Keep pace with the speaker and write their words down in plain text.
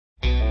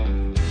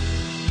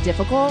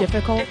Difficult.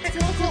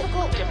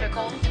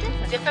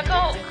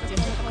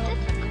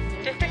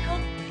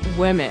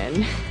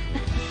 Women.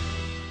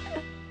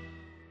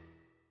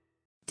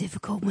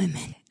 Difficult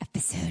Women,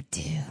 episode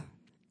 2.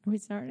 Are we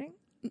starting?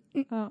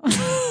 Oh.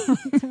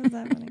 What's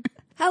happening?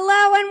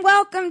 Hello and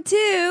welcome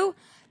to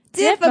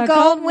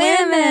Difficult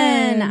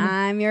Women.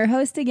 I'm your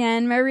host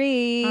again,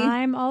 Marie.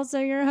 I'm also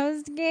your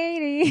host,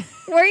 Katie.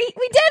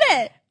 We did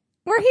it.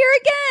 We're here I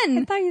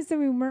again. thought you said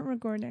we weren't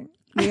recording.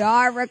 We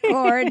are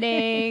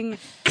recording.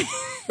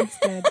 That's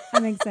good.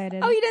 I'm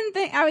excited. Oh, you didn't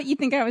think? You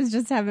think I was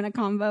just having a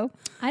convo?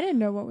 I didn't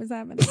know what was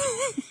happening.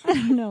 I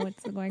don't know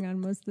what's going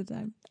on most of the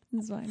time.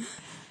 It's fine.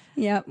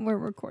 Yeah, we're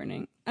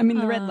recording. I mean,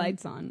 the red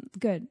light's on.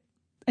 Good.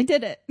 I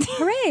did it.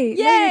 Hooray.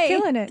 Yay. No, you're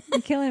killing it.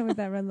 You're killing it with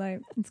that red light.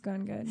 It's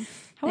going good.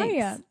 How are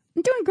you?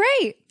 I'm doing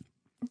great.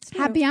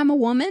 Happy I'm a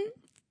woman?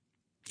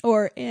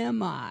 Or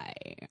am I?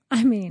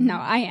 I mean. No,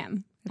 I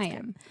am. I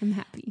am. I'm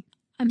happy.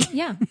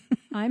 Yeah.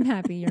 I'm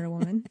happy you're a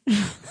woman.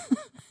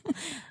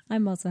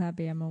 I'm also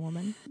happy I'm a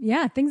woman.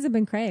 Yeah, things have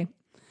been cray.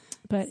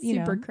 But,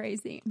 Super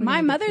crazy.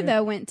 My mother,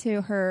 though, went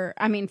to her,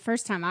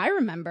 first time I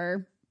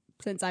remember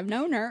since I've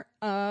known her,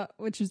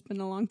 which has been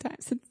a long time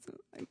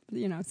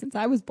since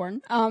I was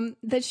born,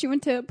 that she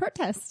went to a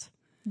protest.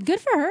 Good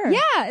for her.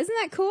 Yeah, isn't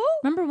that cool?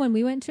 Remember when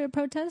we went to a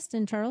protest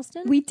in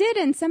Charleston? We did,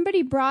 and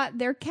somebody brought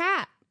their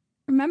cat.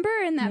 Remember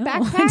in that No,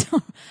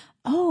 backpack?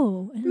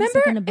 Oh, it Remember? was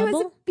like in a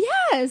bubble?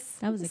 Yes.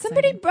 That was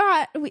Somebody exciting.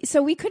 brought,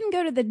 so we couldn't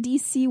go to the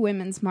DC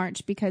Women's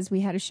March because we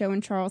had a show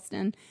in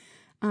Charleston.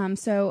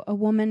 So a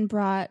woman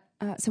brought,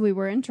 so we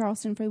were in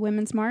Charleston for the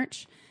Women's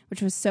March,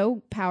 which was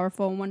so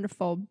powerful and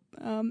wonderful.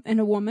 And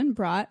a woman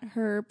brought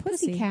her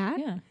pussy cat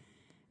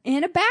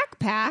in a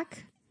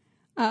backpack.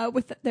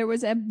 There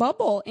was a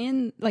bubble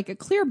in, like a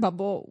clear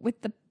bubble with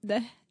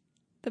the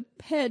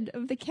head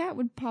of the cat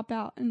would pop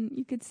out and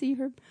you could see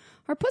her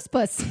puss.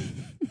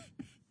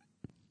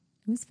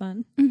 It was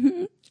fun.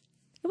 Mm-hmm.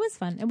 It was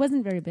fun. It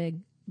wasn't very big,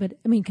 but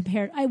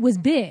it was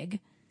big.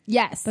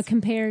 Yes. But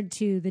compared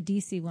to the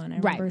DC one, I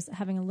remember Right.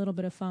 having a little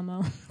bit of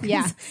FOMO.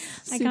 Yeah.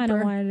 I kind of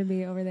Super. wanted to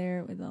be over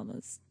there with all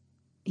those.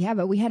 Yeah,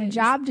 but we had a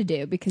job to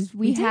do because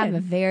we have did.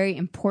 a very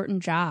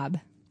important job.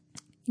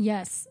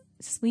 Yes,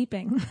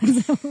 sleeping.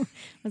 Was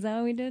that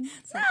what we did?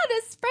 It's not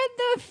to spread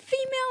the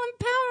female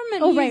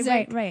empowerment Oh,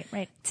 music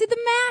right. to the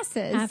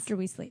masses. After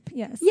we sleep.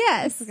 Yes.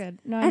 Yes. That's good.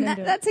 No, and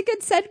that's a good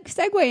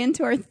segue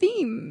into our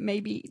theme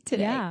maybe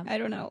today. Yeah. I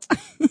don't know.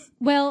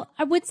 Well,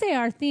 I would say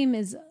our theme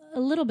is a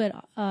little bit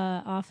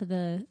off of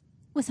the.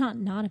 Well, it's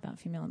not about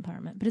female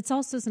empowerment, but it's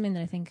also something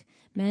that I think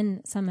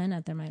some men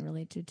out there might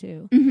relate to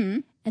too. Mm-hmm.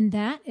 And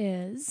that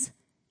is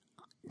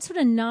sort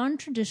of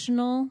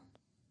non-traditional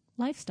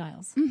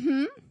lifestyles.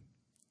 Mm-hmm.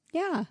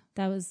 Yeah.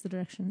 That was the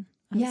direction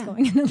I was Yeah.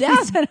 going in. Yeah.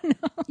 I don't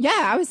know. Yeah,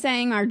 I was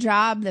saying our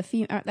job,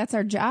 that's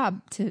our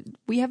job to,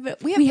 we have a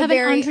We have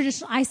very, an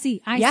untraditional. I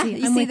see. Yeah, see.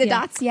 you I'm see with the you.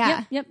 dots?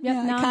 Yeah. Yep.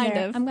 Yeah, Now kind I'm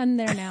there. of. I'm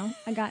there now.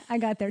 I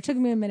got there. Took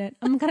me a minute.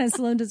 I'm kind of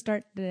slow to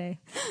start today.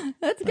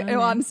 that's good.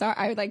 Well, I'm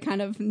sorry. I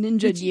kind of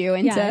ninja'd you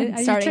into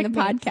you starting the tricked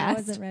me. I podcast.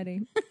 wasn't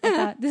ready. I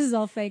thought this is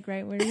all fake,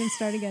 right? We're going to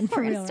start again for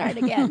We're gonna real. start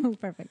right? again.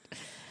 Perfect.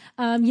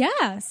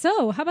 Yeah.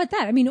 So how about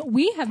that? I mean,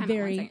 we have Time out 1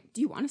 very. second.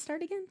 Do you want to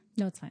start again?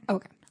 No, it's fine.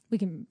 Okay. We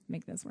can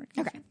make this work.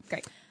 Okay.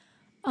 Great.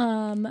 We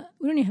don't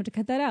even have to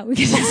cut that out. We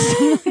can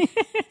just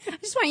I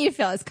just want you to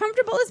feel as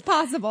comfortable as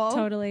possible.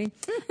 totally.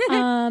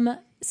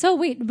 So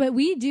wait, but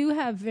we do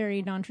have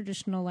very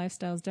non-traditional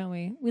lifestyles, don't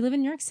we? We live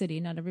in New York City.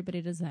 Not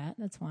everybody does that.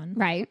 That's one.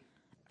 Right.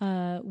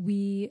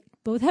 We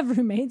both have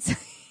roommates,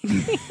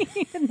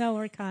 even though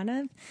we're kind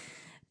of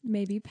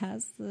maybe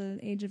past the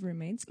age of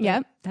roommates. But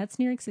Yep. that's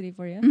New York City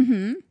for you.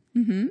 Mm-hmm.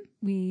 Mm-hmm.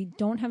 We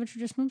don't have a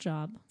traditional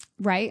job.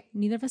 Right.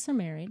 Neither of us are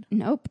married.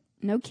 Nope.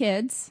 No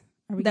kids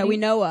Are we that we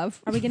getting- know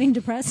of. Are we getting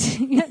depressed?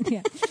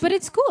 yeah. But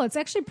it's cool. It's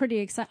actually pretty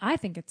exciting. I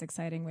think it's an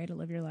exciting way to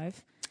live your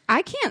life.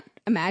 I can't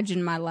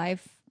imagine my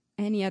life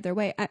any other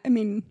way. I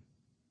mean,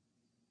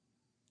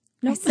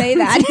 Nope. I say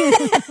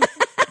that.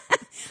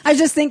 I was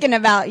just thinking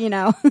about,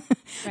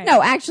 Right.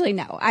 No, actually,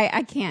 no,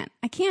 I can't.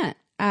 I can't.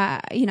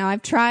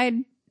 I've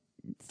tried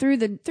through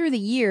the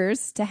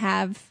years to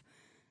have.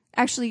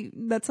 Actually,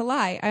 that's a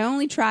lie. I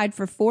only tried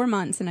for 4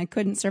 months and I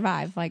couldn't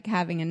survive, like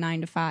having a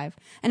 9 to 5.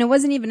 And it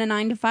wasn't even a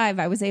 9 to 5.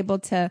 I was able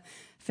to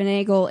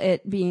finagle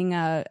it being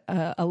a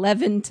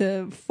 11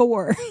 to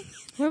 4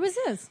 Where was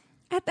this?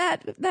 at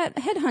that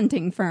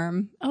headhunting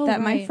firm Oh,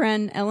 that my right.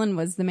 friend Ellen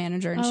was the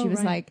manager. And Oh, she was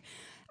right. like,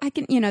 I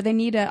can, they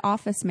need an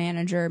office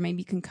manager. Maybe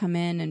you can come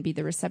in and be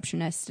the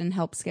receptionist and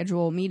help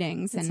schedule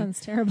meetings. That And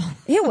sounds terrible.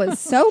 it was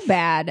so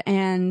bad.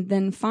 And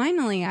then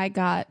finally I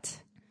got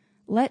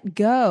let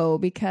go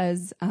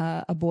because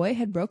a boy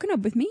had broken up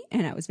with me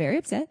and I was very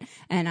upset.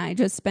 And I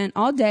just spent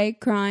all day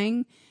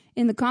crying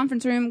in the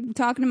conference room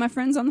talking to my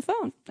friends on the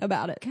phone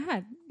about it.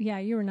 God, yeah,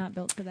 you were not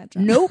built for that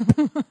job. Nope.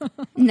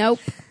 Nope.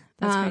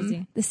 That's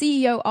crazy. The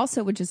CEO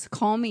also would just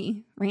call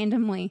me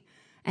randomly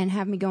and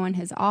have me go in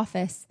his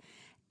office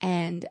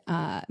and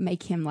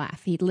make him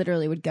laugh. He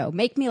literally would go,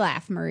 "Make me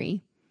laugh,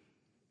 Marie."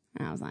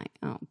 And I was like,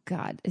 "Oh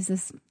God, is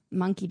this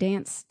monkey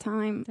dance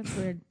time?" That's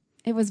weird.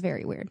 It was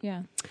very weird.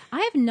 Yeah.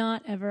 I have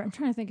not ever, I'm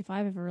trying to think if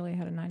I've ever really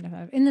had a 9 to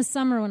 5. In the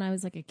summer when I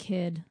was like a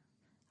kid,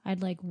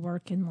 I'd like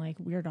work in like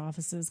weird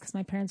offices because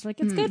my parents were like,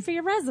 it's good for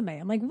your resume.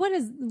 I'm like, what?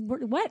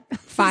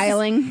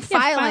 Filing.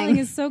 Filing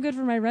is so good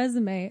for my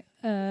resume.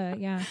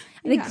 Yeah.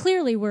 They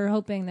clearly were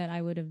hoping that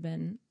I would have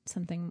been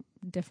something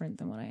different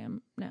than what I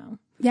am now.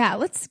 Yeah,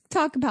 let's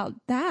talk about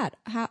that.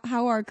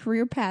 How our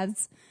career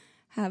paths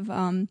have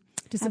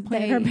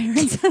Disappointed our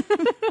parents.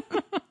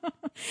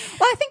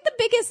 Well, I think the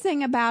biggest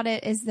thing about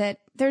it is that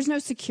there's no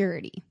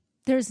security.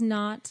 There's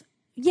not.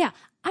 Yeah.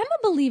 I'm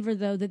a believer,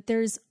 though, that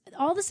there's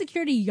all the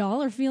security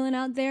y'all are feeling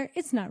out there.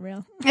 It's not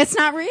real. It's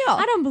not real.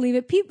 I don't believe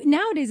it. People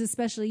nowadays,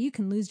 especially, you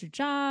can lose your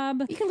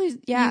job. You can lose.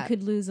 Yeah, You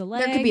could lose a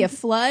leg. there could be a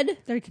flood.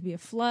 There could be a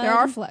flood. There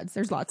are floods.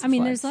 There's lots of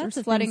floods. there's lots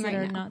of flooding things that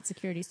right are now. not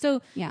security.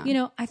 So,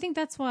 Yeah. I think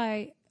that's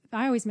why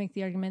I always make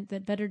the argument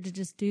that better to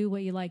just do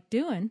what you like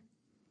doing.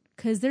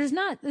 Because there's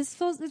not it's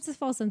a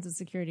false sense of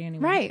security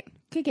anyway. Right.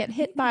 Could get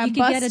hit by a You could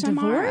bus get a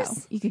tomorrow.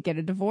 divorce. You could get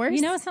a divorce.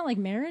 It's not like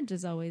marriage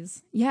is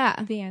always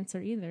Yeah. the answer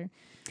either.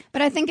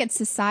 But I think it's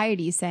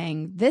society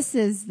saying this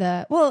is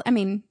society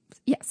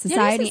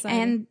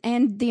society.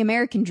 and the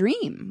American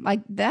dream. Like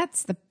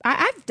that's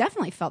I've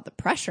definitely felt the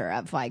pressure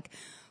of like,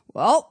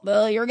 well,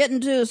 you're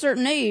getting to a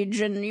certain age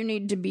and you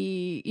need to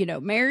be,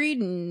 married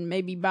and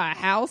maybe buy a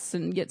house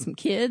and get some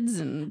kids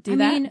and do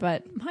that.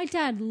 But my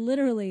dad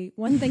literally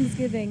one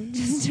Thanksgiving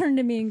just turned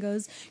to me and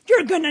goes,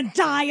 "You're gonna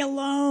die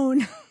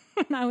alone."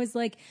 And I was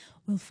like,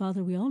 "Well,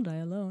 Father, we all die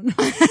alone."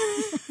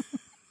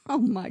 oh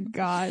my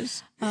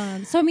gosh.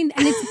 So I mean,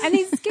 and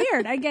he's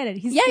scared. I get it.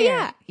 He's Yeah,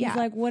 scared. yeah. He's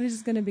like, "What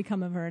is going to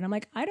become of her?" And I'm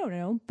like, "I don't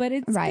know, but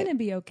it's Right. going to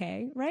be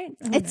okay, right?"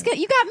 It's good.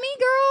 You got me,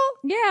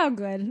 girl. Yeah,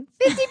 good,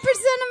 50%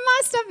 of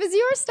my stuff is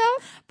your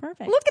stuff.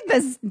 perfect. Look at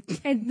this.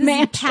 And this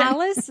mansion.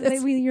 palace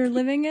that you're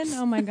living in.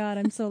 Oh my God,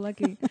 I'm so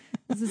lucky.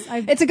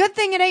 It's a good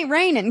thing it ain't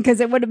raining because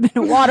it would have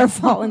been a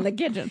waterfall in the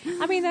kitchen.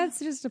 I mean, that's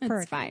just a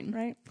perk. It's fine.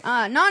 right?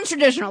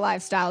 Non-traditional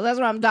lifestyle. That's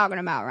what I'm talking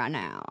about right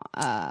now.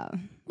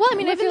 Well, I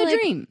mean, I living feel the like,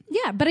 dream.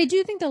 Yeah, but I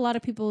do think that a lot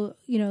of people,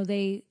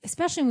 they,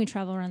 especially when we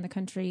travel around the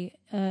country,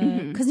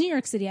 because New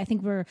York City, I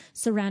think we're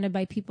surrounded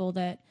by people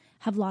that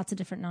have lots of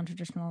different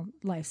non-traditional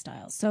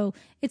lifestyles. So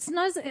it's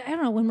not, I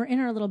don't know, when we're in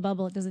our little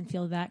bubble, it doesn't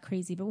feel that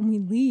crazy. But when we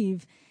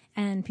leave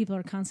and people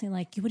are constantly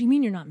like, what do you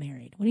mean you're not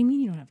married? What do you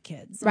mean you don't have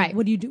kids? Right.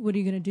 What do you do? What are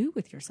you going to do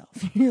with yourself?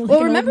 You're like Well,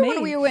 an old remember when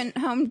maid. we went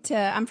home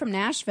I'm from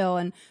Nashville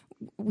and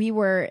we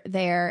were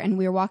there and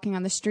we were walking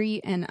on the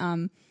street and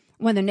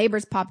one of the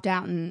neighbors popped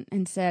out and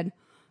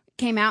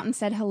came out and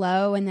said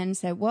hello and then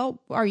said, well,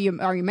 are you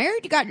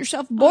married? You got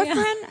yourself a boyfriend?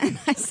 Oh, yeah. And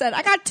I said,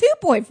 I got 2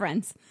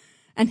 boyfriends.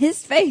 And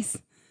his face,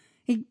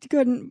 he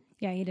couldn't,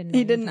 Yeah, he didn't.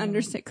 he didn't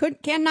understand,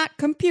 cannot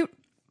compute.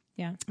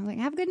 Yeah. I was like,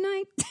 have a good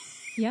night.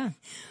 Yeah.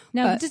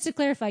 Now, But- just to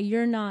clarify,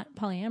 you're not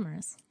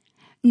polyamorous.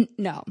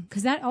 No.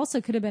 Because that also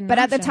could have been an But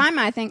at the option. time,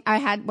 I think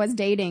I was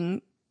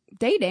dating.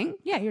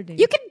 Yeah, you're dating.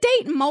 You can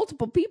date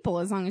multiple people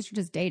as long as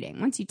you're just dating.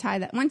 Once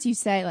you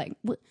say like,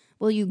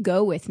 will you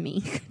go with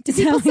me? Do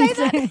people say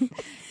that?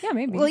 Yeah,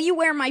 maybe. Will you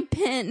wear my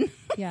pin?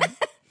 Yeah.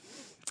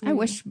 I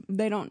wish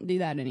they don't do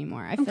that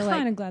anymore. I I'm feel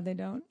kind like of glad they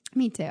don't.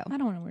 me too. I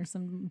don't want to wear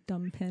some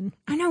dumb pin.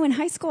 I know in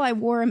high school I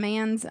wore a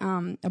man's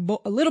a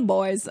little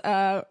boy's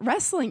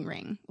wrestling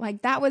ring.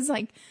 Like that was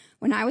like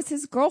when I was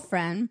his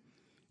girlfriend.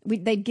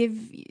 They'd give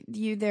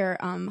you their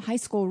high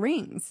school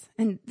rings,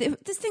 and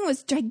this thing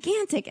was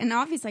gigantic. And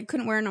obviously, I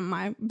couldn't wear it on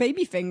my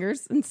baby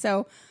fingers, and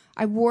so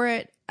I wore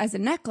it as a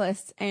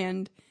necklace.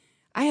 And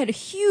I had a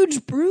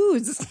huge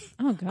bruise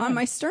Oh, God. on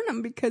my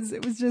sternum because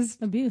it was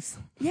just Abuse.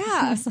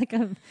 yeah. It's like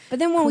a. But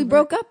then when we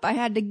broke up, I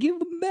had to give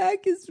him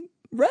back his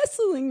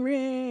wrestling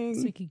ring.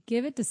 So we could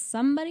give it to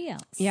somebody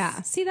else.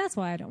 Yeah. See, that's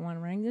why I don't want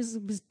a ring.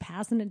 Just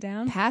passing it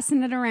down.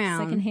 Passing it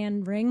around.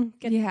 Secondhand ring.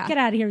 Get Yeah. out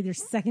of here with your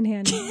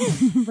secondhand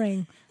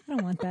ring. I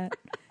don't want that.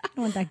 I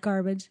don't want that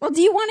garbage. Well,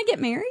 do you want to get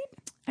married?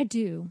 I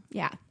do.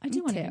 Yeah, I do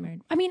me want to too. get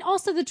married. I mean,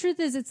 also the truth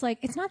is, it's like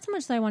it's not so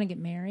much that I want to get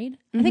married.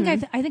 I think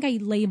I think I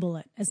label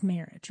it as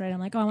marriage, right? I'm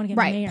like, oh, I want to get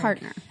Right, married.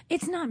 partner.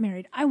 It's not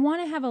married. I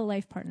want to have a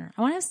life partner.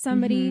 I want to have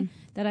somebody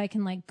that I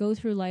can like go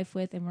through life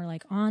with, and we're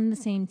like on the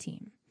same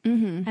team.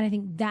 And I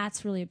think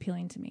that's really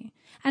appealing to me.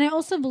 And I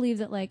also believe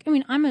that, like, I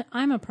mean,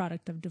 I'm a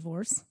product of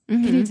divorce.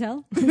 Can you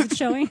tell? Is it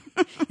showing?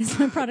 It's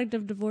a product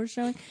of divorce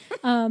showing.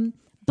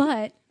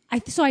 But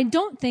I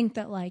don't think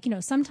that, like,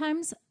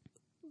 sometimes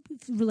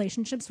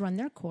relationships run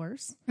their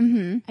course,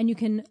 and you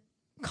can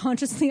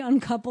consciously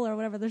uncouple or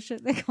whatever the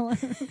shit they call it,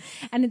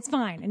 and it's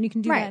fine, and you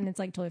can do Right. that, and it's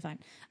like totally fine.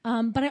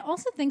 But I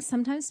also think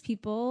sometimes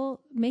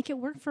people make it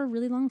work for a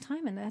really long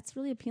time, and that's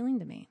really appealing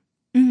to me.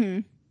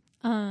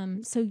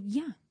 So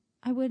yeah,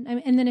 I would. I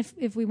mean, and then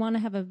if we want to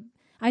have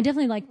I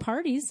definitely like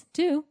parties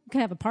too. We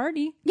could have a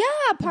party. Yeah,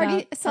 party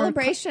About-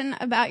 celebration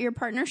about your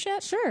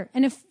partnership. Sure.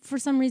 And if for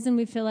some reason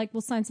we feel like we'll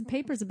sign some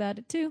papers about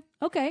it too,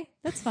 okay,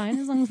 that's fine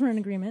as long as we're in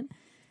agreement.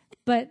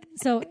 But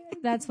so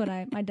that's what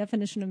my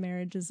definition of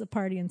marriage is: a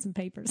party and some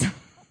papers.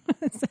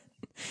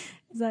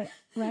 Is that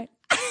right?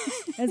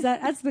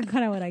 That's the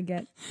kind of what I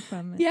get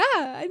from it. Yeah,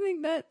 I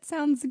think that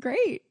sounds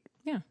great.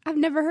 Yeah. I've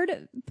never heard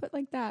it put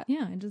like that.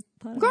 Yeah. I just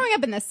thought Growing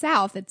up in the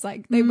South, it's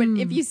like they would,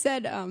 if you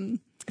said,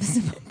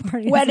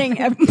 party. wedding,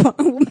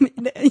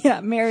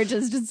 marriage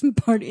is just a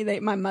party.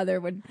 My mother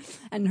would,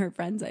 and her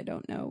friends, I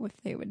don't know if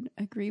they would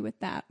agree with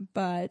that,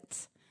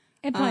 but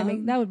that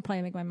would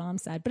probably make my mom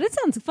sad, but it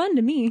sounds fun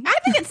to me. I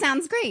think it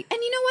sounds great.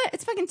 And you know what?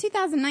 It's fucking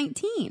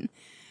 2019.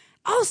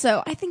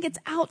 Also, I think it's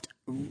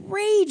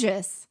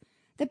outrageous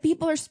that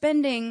people are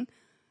spending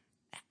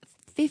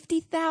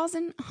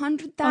 $50,000,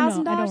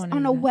 $100,000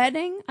 on a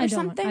wedding or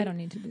something. I don't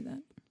need to do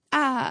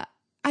that.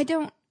 I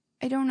don't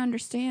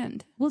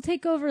understand. We'll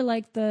take over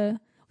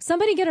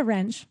somebody get a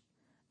wrench.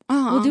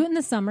 We'll do it in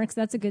the summer because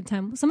that's a good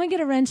time. Someone get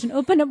a wrench and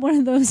open up one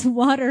of those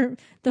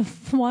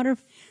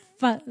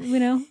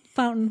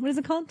fountain. What is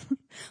it called?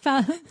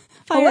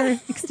 Fire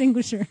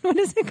extinguisher. What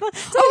is it called?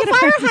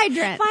 Fire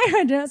hydrant. Fire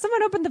hydrant.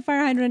 Someone open the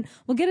fire hydrant.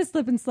 We'll get a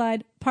slip and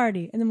slide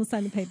party, and then we'll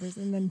sign the papers,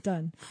 and then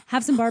done.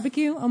 Have some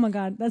barbecue. Oh my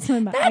God, that's my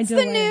That's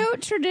the new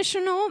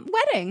traditional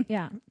wedding.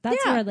 Yeah,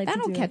 that's what I'd like to do.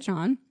 That'll catch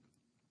on.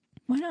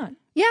 Why not?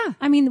 Yeah,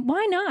 I mean,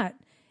 why not?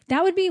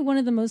 That would be one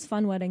of the most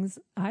fun weddings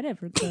I'd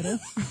ever go to.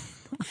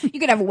 You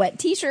could have a wet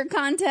t-shirt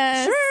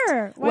contest.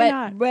 Sure, why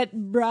not? Wet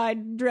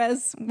bride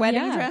dress,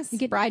 wedding dress, You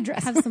could bride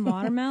dress. Have some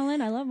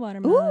watermelon. I love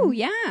watermelon. Ooh,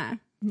 yeah.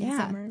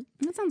 Summer.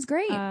 That sounds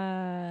great.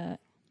 I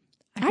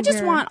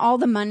just want all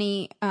the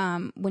money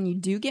when you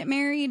do get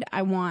married.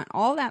 I want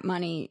all that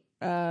money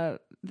that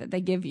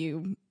they give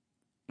you,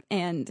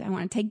 and I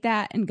want to take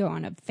that and go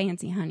on a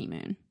fancy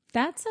honeymoon.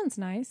 That sounds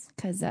nice.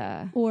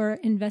 Or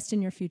invest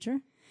in your future.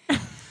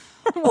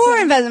 Or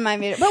invest in my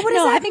future. But what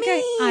does that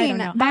mean? I don't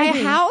know. Buy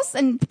a house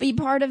and be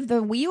part of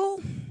the wheel?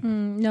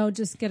 No,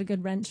 just get a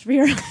good wrench for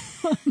your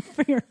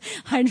for your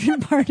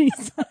hydrant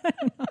parties. I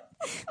don't know.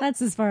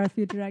 That's as far a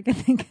future I can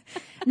think.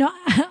 No,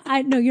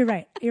 no, you're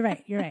right. You're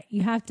right.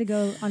 You have to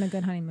go on a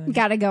good honeymoon.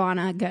 Got to go on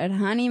a good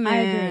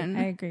honeymoon.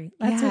 I agree.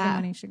 That's where the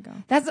money should go.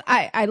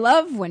 I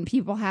love when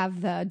people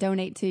have the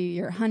donate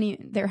to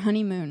their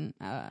honeymoon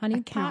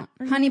account.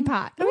 Honey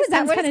pot. That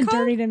sounds kind of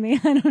dirty to me.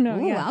 I don't know.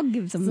 Ooh, yeah. I'll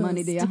give some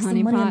money to your Stick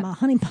honey some money pot. in my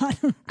honey pot.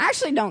 I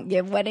actually don't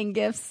give wedding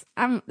gifts.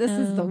 This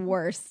is the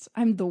worst.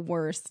 I'm the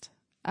worst.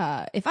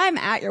 If I'm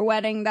at your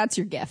wedding, that's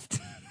your gift.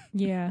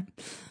 Yeah.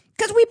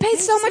 Because we pay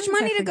so much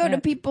money to go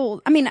to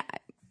people. I mean,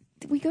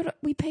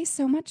 we pay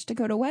so much to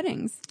go to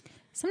weddings.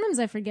 Sometimes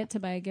I forget to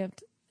buy a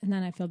gift, and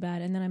then I feel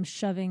bad, and then I'm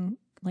shoving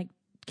like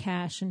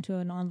cash into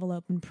an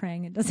envelope and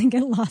praying it doesn't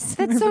get lost.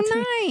 That's so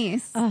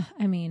nice.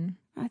 I mean,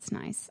 that's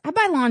nice. I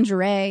buy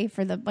lingerie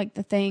for the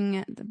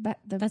thing,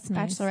 that's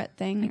nice. bachelorette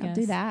thing. I'll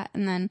do that,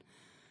 and then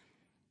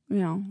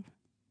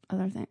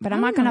other thing. But I'm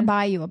I not don't going to know.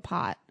 buy you a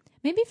pot.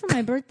 Maybe for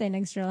my birthday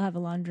next year I'll have a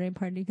lingerie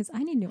party because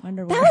I need new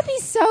underwear. That would be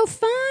so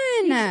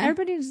fun.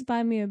 Everybody just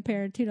buy me a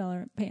pair of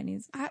 $2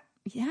 panties. I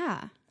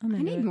I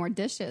need more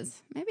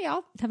dishes. Maybe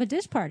I'll have a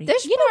dish party.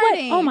 Dish you know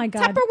party. What? Oh my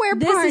God. Tupperware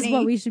this party. This is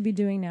what we should be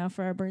doing now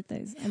for our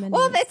birthdays. And then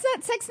well, it's that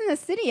Sex and the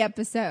City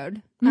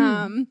episode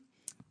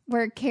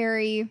where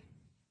Carrie...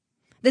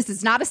 This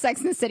is not a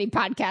Sex and the City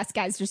podcast,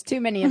 guys. There's too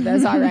many of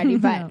those already.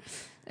 But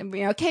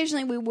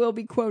occasionally we will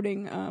be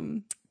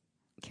quoting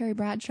Carrie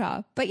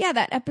Bradshaw. But yeah,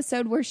 that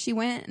episode where she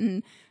went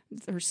and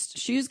her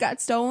shoes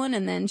got stolen,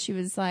 and then she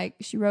was like,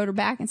 she wrote her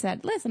back and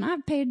said, listen,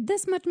 I've paid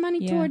this much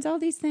money towards all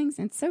these things.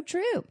 And it's so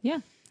true. Yeah.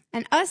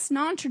 And us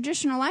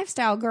non-traditional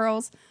lifestyle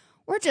girls,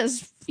 we're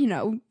just,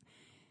 the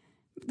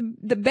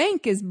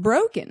bank is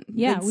broken.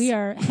 Yeah, we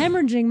are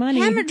hemorrhaging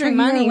money.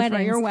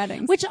 For your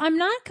weddings. Which I'm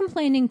not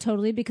complaining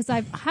totally because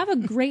I have a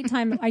great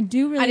time. I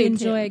do really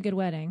enjoy a good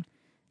wedding.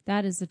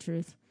 That is the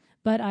truth.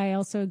 But I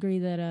also agree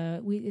that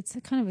it's a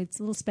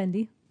little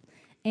spendy.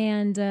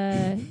 And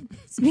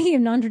speaking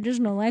of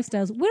non-traditional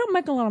lifestyles, we don't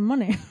make a lot of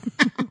money.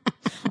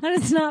 That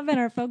has not been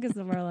our focus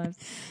of our lives.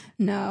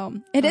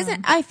 No, it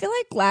isn't. I feel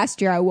like last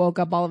year I woke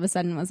up all of a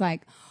sudden and was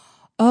like,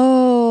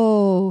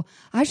 oh,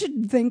 I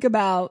should think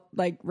about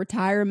like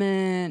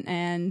retirement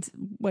and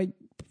like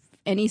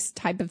any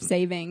type of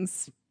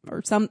savings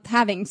or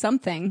having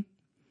something.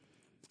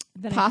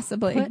 Then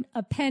possibly I put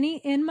a penny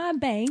in my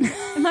bank,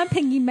 in my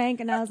piggy bank,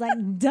 and I was like,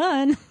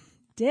 done.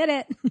 Did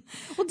it.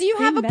 Well, do you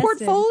have a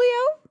portfolio?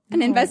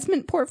 An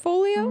investment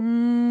portfolio?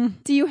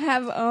 Do you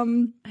have I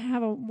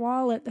have a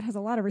wallet that has a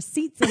lot of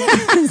receipts in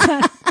it. Does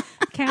that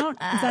count?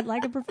 Is that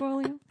like a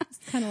portfolio? It's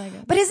kind of like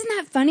it. But isn't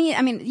that funny?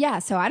 I mean, yeah,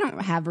 so I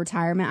don't have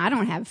retirement. I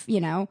don't have,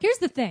 Here's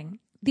the thing.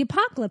 The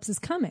apocalypse is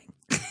coming.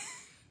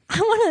 I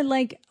want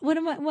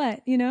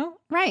to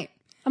Right.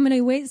 I'm going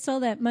to wait till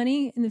that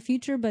money in the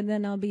future, but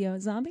then I'll be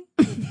a zombie.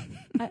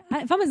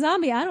 If I'm a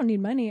zombie, I don't need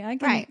money. I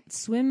can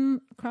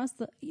swim across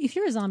if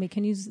you're a zombie,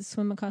 can you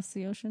swim across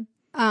the ocean?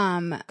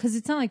 Because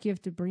it's not like you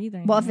have to breathe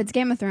anymore. Well, if it's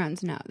Game of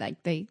Thrones, no.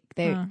 Like they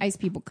ice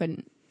people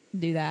couldn't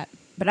do that.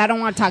 But I don't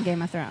want to talk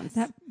Game of Thrones.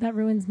 That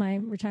ruins my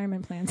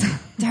retirement plans.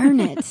 Darn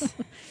it.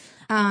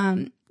 I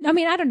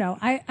mean, I don't know.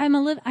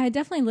 I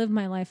definitely live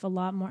my life a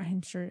lot more.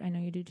 I'm sure I know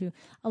you do too.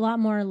 A lot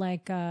more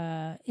like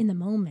in the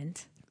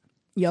moment.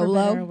 YOLO.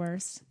 For better or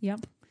worse.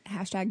 Yep.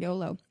 Hashtag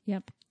YOLO.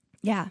 Yep.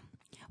 Yeah.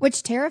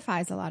 Which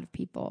terrifies a lot of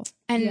people.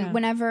 And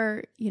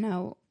whenever, you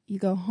you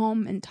go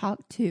home and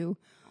talk to,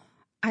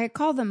 I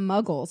call them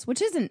muggles,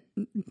 which isn't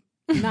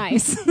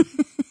nice.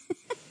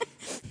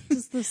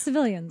 Just the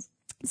civilians.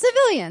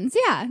 Civilians,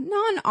 yeah.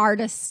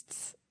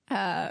 Non-artists.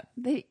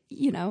 They,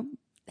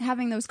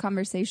 having those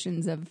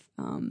conversations of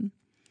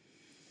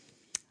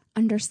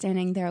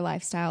understanding their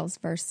lifestyles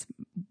versus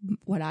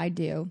what I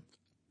do.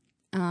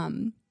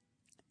 I'm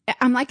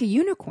like a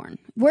unicorn.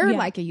 We're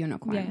like a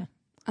unicorn.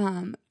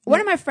 Yeah. One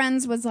of my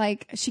friends was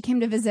like, she came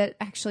to visit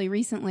actually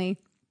recently,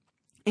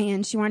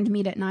 and she wanted to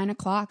meet at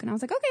 9:00, and I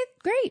was like, okay,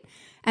 great.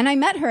 And I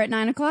met her at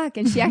 9:00,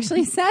 and she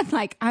actually said,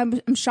 like, I'm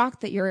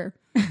shocked that you're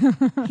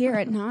here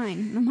at 9.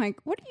 And I'm like,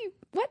 what do you think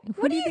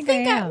how late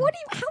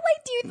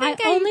do you think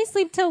I only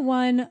sleep till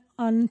 1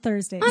 on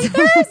Thursdays. On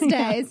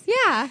Thursdays, yeah.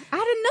 I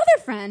had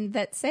another friend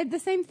that said the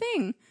same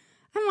thing.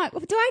 I'm like,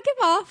 do I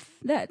give off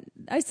that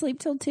I sleep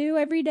till 2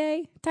 every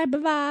day type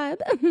of vibe?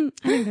 I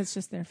think that's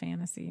just their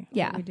fantasy.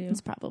 Yeah, we do. it's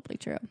probably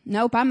true.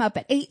 Nope, I'm up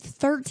at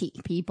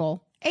 8:30,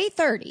 people.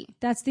 8:30.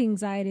 That's the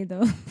anxiety,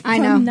 though. I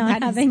know. From not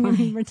That is having any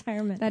fine.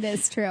 retirement. That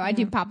is true. I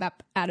do pop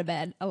up out of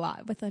bed a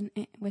lot with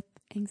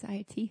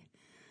anxiety.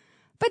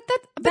 But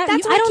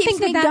that's what keeps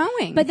me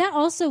going. But that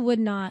also would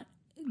not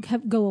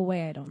go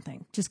away, I don't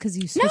think, just because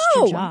you switched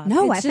your job.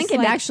 No, It's I think just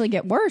it'd like- actually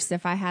get worse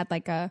if I had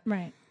like a...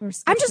 Right.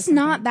 I'm just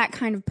not that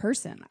kind of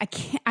person.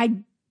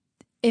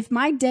 If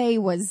my day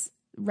was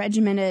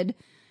regimented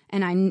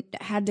and I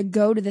had to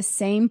go to the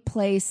same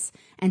place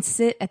and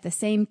sit at the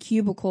same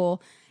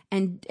cubicle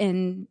and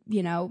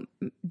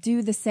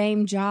do the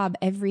same job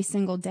every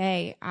single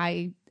day,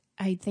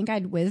 I think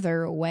I'd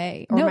wither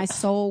away, or my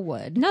soul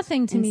would.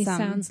 Nothing to me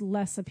sounds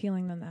less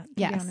appealing than that, to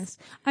be Yes.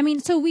 honest. I mean,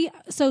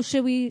 so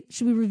should we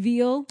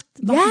reveal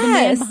the Yes.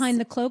 man behind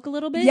the cloak a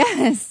little bit?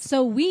 Yes.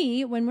 So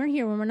when we're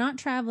here, when we're not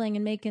traveling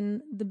and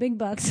making the big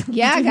bucks,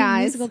 Yeah, doing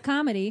guys. musical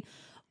comedy,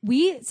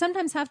 we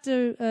sometimes have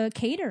to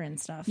cater and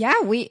stuff. Yeah,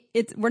 we're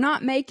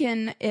not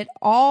making it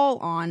all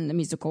on the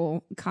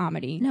musical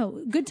comedy.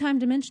 No, good time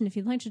to mention if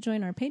you'd like to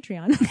join our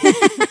Patreon.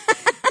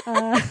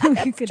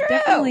 We could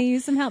definitely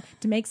use some help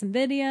to make some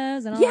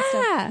videos and all that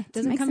stuff. to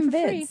Doesn't make come some for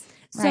vids. free.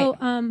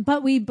 So,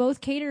 but we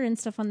both cater and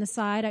stuff on the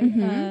side. I'm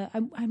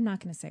not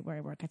going to say where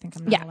I work. I think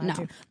I'm not allowed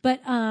to.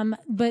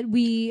 But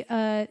we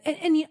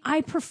and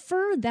I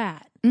prefer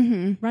that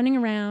running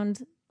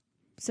around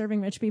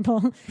serving rich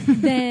people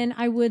than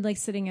I would like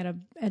sitting at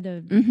a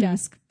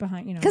desk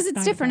behind, Because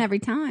it's different every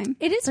time.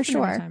 It is for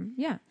different every sure. time.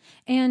 Yeah,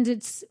 and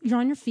you're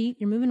on your feet,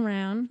 you're moving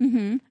around,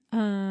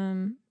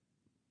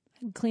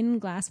 cleaning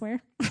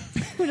glassware.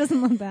 Who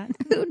doesn't love that?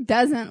 Who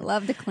doesn't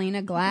love to clean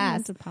a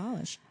glass? To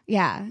polish.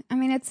 Yeah, I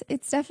mean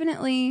it's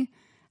definitely.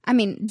 I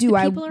mean,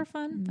 People are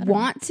fun. I don't know.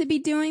 want to be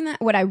doing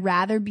that? Would I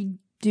rather be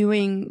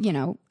doing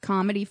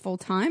comedy full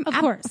time? Of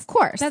course. Of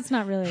course. That's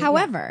not really.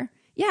 However,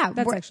 yeah,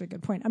 That's actually a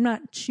good point. I'm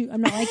not like, you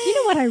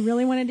know what I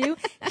really want to do?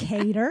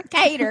 Cater.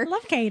 Cater. I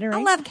love catering.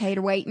 I love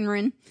cater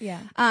waitering. Yeah.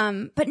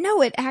 But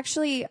no,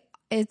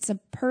 it's a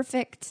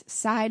perfect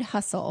side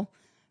hustle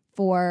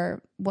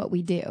for what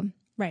we do.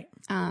 Right.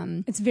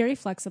 It's very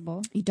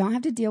flexible. You don't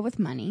have to deal with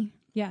money.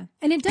 Yeah.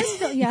 And it does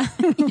feel, yeah.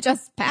 You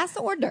just pass the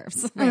hors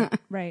d'oeuvres.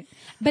 Right.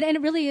 But and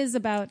it really is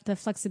about the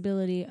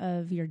flexibility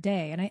of your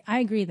day. And I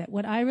agree that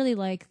what I really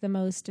like the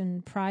most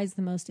and prize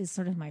the most is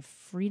sort of my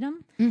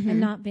freedom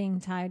and not being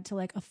tied to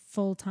like a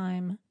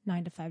full-time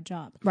 9-to-5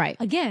 job. Right.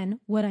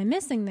 Again, what I'm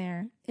missing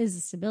there is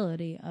the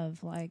stability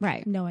of like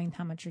Right. knowing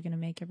how much you're going to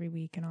make every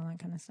week and all that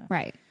kind of stuff.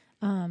 Right.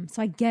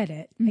 So I get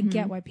it. I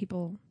get why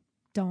people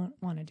don't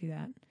want to do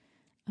that.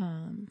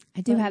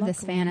 I do But have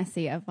this luckily-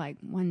 fantasy of like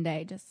one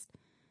day just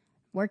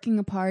working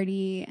a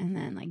party and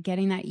then like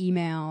getting that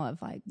email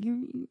of like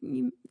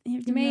you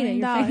You made it.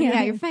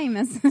 Yeah, you're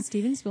famous.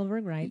 Steven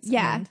Spielberg writes.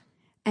 Yeah.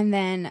 And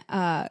then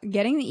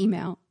getting the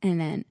email and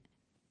then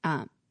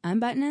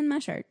unbuttoning my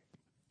shirt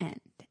and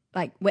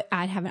like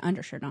I'd have an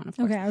undershirt on, of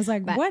course. Okay, I was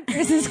like, But- what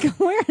is this?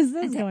 Where is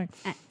this going?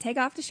 Take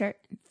off the shirt,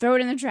 throw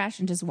it in the trash,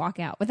 and just walk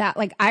out without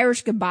like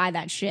Irish goodbye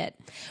that shit.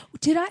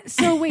 Did I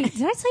tell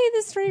you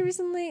this story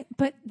recently?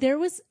 But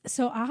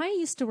I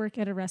used to work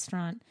at a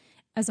restaurant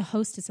as a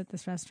hostess at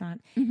this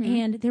restaurant.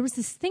 And there was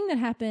this thing that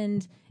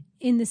happened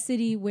in the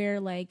city where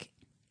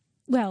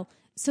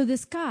so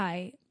this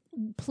guy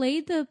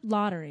played the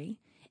lottery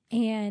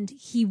and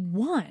he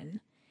won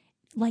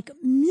like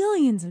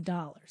millions of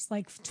dollars,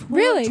 like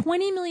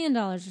 $20 million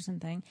or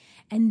something.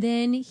 And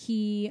then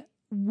he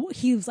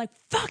was like,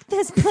 fuck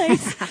this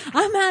place.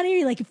 I'm out of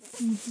here. Like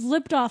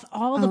flipped off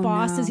all the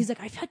bosses. no. He's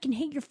like, I fucking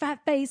hate your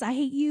fat face. I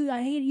hate you.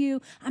 I hate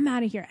you. I'm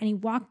out of here. And he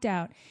walked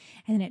out.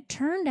 And then it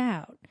turned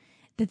out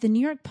that the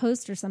New York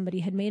Post or somebody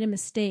had made a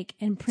mistake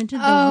and printed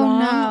the wrong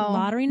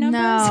lottery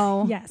numbers.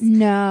 No. Yes.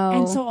 No.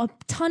 And so a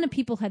ton of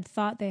people had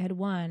thought they had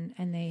won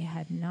and they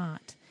had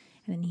not.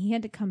 And then he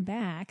had to come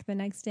back the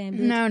next day and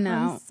be like, No.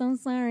 I'm so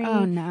sorry.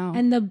 Oh, no.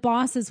 And the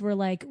bosses were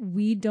like,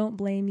 we don't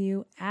blame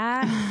you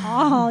at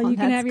all. You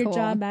can That's have your cool.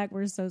 job back.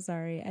 We're so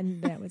sorry.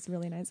 And that was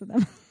really nice of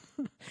them.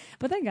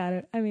 But they got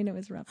it. I mean, it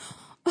was rough.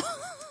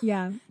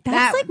 Yeah.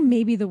 That's like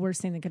maybe the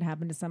worst thing that could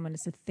happen to someone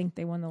is to think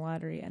they won the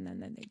lottery and then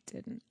they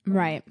didn't.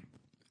 Right.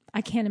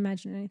 I can't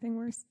imagine anything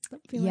worse.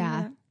 Feeling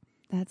Yeah. that.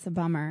 That's a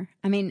bummer.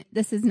 I mean,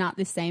 this is not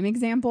the same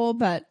example,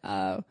 but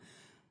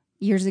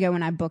years ago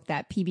when I booked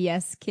that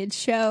PBS kids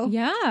show,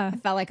 Yeah. I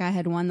felt like I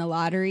had won the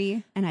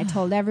lottery, and I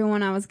told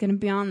everyone I was going to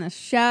be on the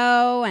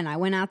show, and I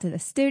went out to the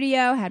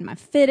studio, had my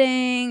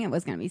fitting. It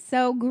was going to be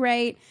so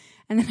great.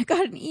 And then I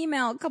got an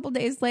email a couple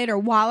days later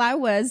while I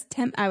was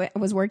I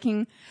was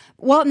working.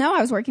 Well, no, I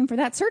was working for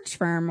that search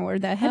firm or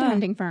the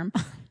headhunting firm.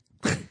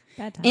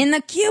 Bad time. In the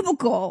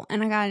cubicle,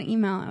 and I got an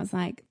email. I was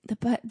like,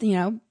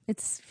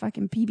 it's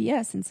fucking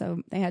PBS, and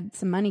so they had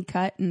some money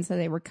cut, and so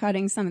they were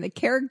cutting some of the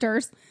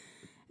characters,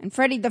 and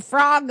Freddie the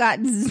Frog got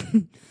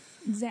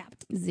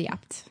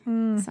zapped.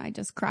 So I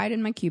just cried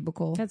in my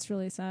cubicle. That's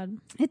really sad.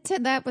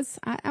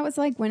 I was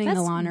like winning the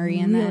That's lottery,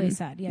 and really then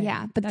sad.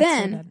 Yeah. But That's so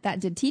then sad. that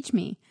did teach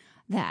me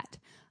that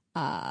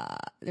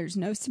there's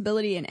no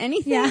stability in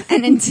anything,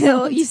 and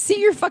until you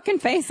see your fucking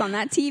face on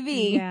that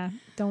TV. Yeah.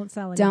 Don't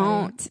sell anybody.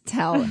 Don't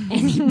tell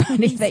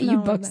anybody that you No,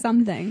 booked but-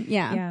 something.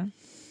 Yeah. Yeah.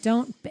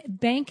 Don't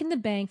bank in the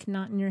bank,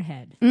 not in your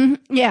head.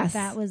 Yes.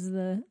 That was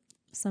I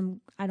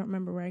don't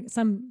remember where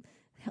some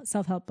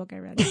self-help book I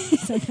read.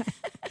 So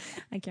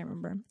I can't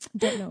remember.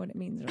 Don't know what it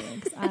means really,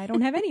 'cause I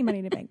don't have any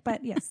money to bank,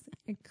 but yes,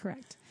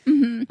 correct.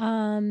 Yeah,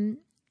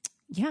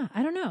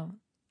 I don't know.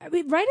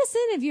 Write us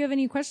in if you have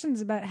any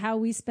questions about how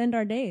we spend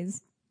our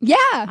days. Yeah.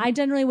 I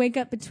generally wake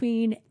up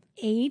between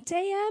 8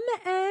 a.m.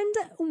 and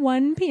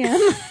 1 p.m.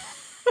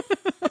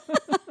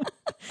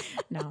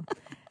 No.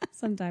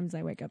 Sometimes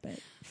I wake up at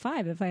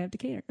 5 if I have to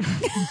cater.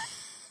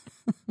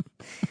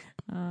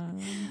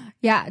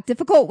 Yeah.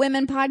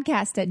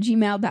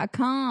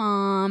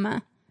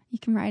 difficultwomenpodcast@gmail.com. You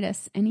can write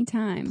us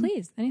anytime.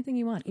 Please, anything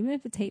you want. Even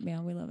if it's hate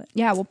mail, we love it.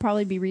 Yeah. We'll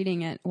probably be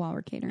reading it while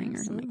we're catering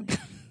or something.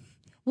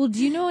 Well,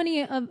 do you know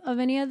any of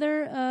any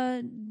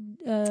other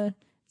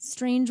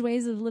strange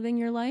ways of living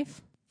your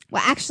life?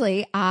 Well,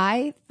 actually,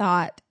 I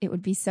thought it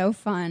would be so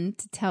fun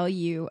to tell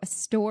you a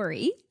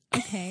story.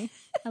 Okay.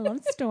 I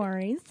love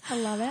stories. I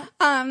love it.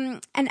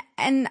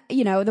 And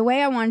you know, the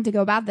way I wanted to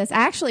go about this, I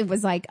actually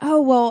was like,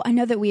 oh, well, I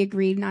know that we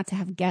agreed not to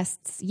have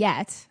guests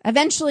yet.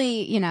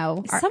 Eventually, you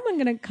know, Is someone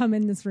going to come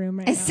in this room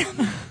right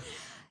now?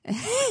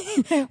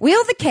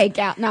 wheel the cake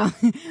out. No,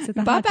 the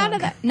bop hot out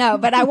of dog. that. No,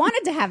 but I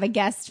wanted to have a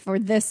guest for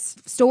this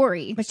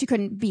story, but she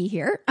couldn't be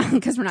here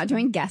because we're not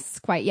doing guests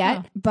quite yet.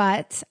 Oh.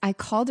 But I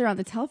called her on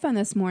the telephone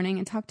this morning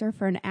and talked to her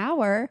for an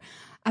hour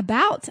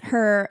about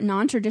her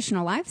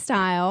non-traditional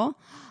lifestyle.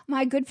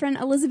 My good friend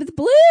Elizabeth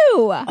Blue.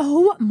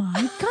 Oh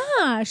my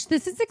gosh.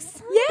 This is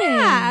exciting.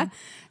 Yeah.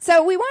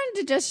 So we wanted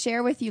to just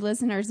share with you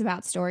listeners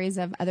about stories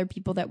of other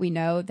people that we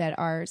know that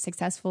are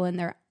successful in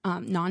their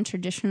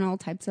non-traditional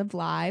types of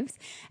lives.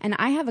 And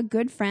I have a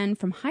good friend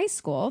from high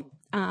school.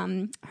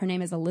 Her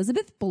name is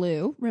Elizabeth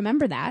Blue.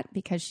 Remember that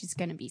because she's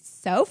going to be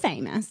so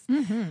famous.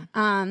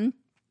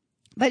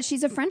 But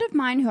she's a friend of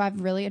mine who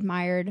I've really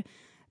admired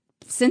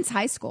since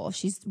high school.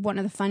 She's one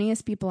of the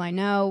funniest people I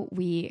know.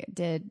 We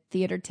did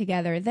theater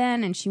together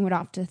then, and she went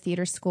off to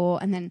theater school,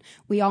 and then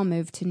we all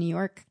moved to New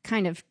York,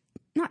 kind of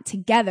not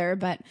together,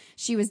 but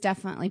she was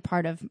definitely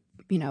part of,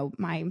 you know,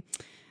 my,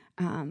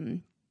 I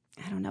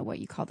don't know what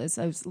you call those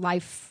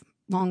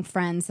lifelong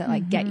friends that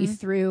like get you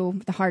through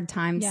the hard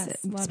times,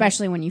 Yes, love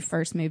especially when you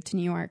first moved to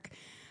New York.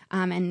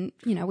 And,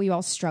 you know, we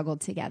all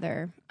struggled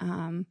together.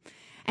 And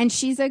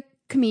she's a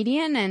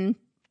comedian, and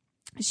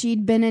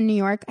she'd been in New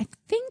York, I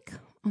think,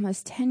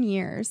 almost 10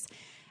 years.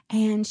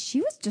 And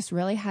she was just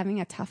really having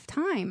a tough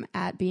time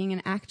at being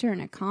an actor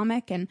and a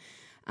comic. And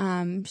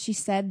she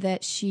said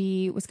that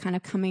she was kind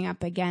of coming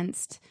up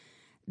against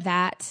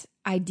that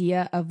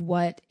idea of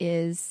what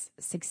is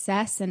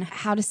success and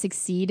how to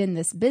succeed in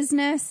this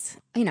business.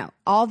 You know,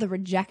 all the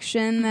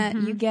rejection that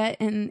you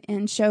get in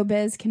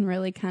showbiz can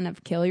really kind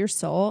of kill your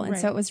soul. And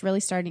so it was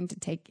really starting to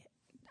take,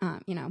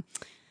 you know,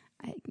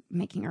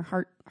 making her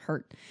heart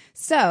hurt.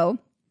 So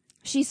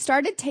she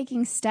started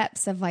taking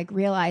steps of like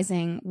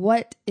realizing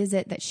what is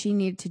it that she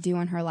needed to do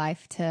in her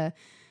life to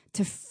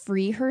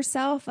free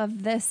herself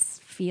of this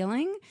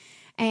feeling.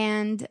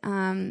 And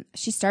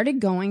she started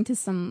going to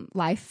some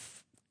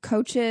life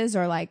coaches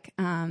or like,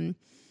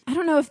 I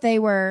don't know if they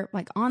were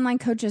like online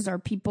coaches or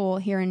people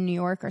here in New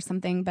York or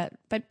something,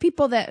 but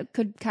people that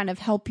could kind of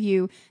help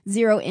you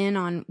zero in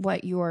on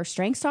what your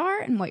strengths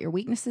are and what your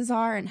weaknesses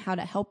are and how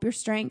to help your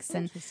strengths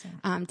and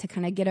to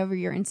kind of get over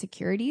your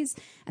insecurities.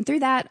 And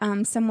through that,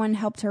 someone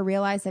helped her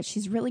realize that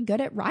she's really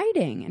good at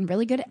writing and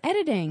really good at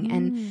editing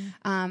and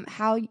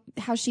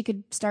how she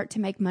could start to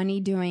make money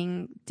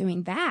doing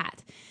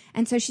that.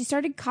 And so she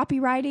started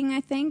copywriting,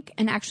 I think,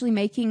 and actually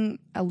making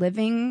a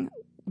living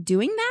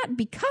doing that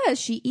because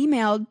she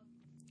emailed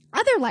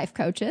other life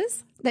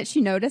coaches that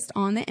she noticed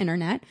on the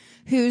internet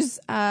whose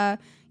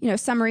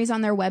summaries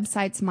on their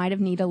websites might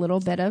have need a little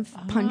bit of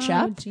punch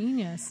up.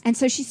 Genius. And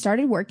so she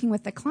started working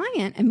with the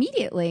client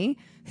immediately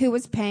who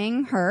was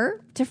paying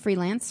her to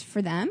freelance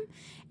for them.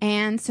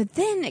 And so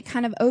then it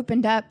kind of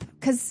opened up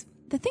because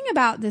the thing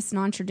about this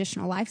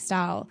non-traditional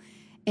lifestyle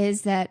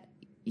is that,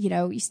 you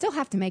know, you still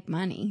have to make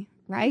money,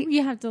 right?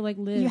 You have to like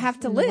live. You have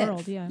to in live. The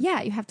world,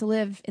 yeah. You have to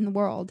live in the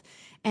world.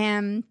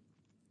 And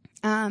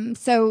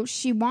so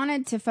she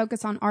wanted to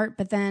focus on art,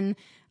 but then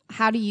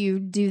how do you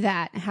do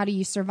that? How do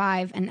you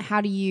survive? And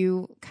how do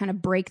you kind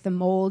of break the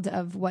mold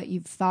of what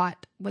you've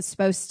thought was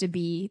supposed to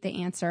be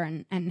the answer,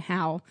 and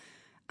how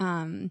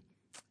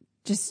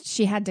just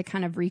she had to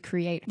kind of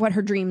recreate what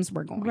her dreams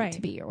were going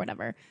to be or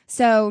whatever.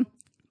 So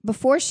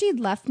before she'd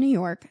left New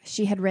York,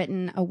 she had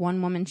written a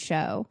one-woman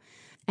show,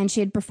 and she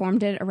had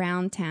performed it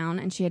around town,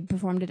 and she had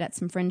performed it at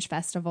some fringe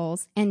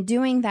festivals. And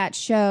doing that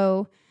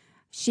show,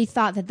 she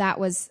thought that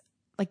was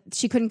like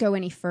she couldn't go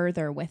any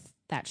further with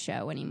that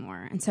show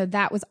anymore. And so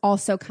that was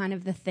also kind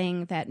of the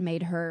thing that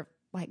made her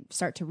like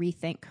start to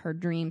rethink her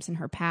dreams and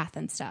her path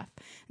and stuff.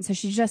 And so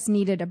she just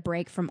needed a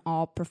break from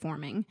all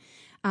performing.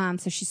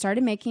 So she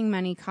started making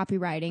money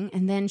copywriting,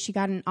 and then she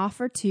got an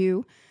offer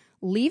to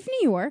leave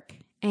New York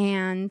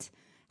and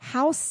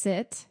house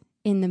sit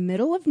in the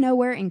middle of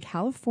nowhere in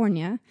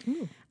California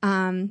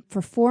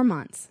for 4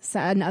 months. So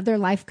another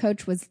life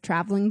coach was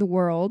traveling the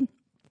world,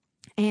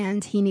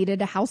 and he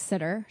needed a house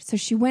sitter. So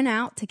she went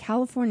out to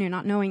California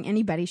not knowing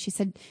anybody. She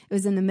said it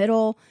was in the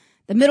middle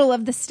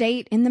of the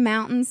state in the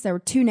mountains. There were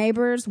 2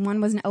 neighbors. One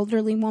was an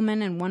elderly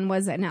woman and one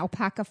was an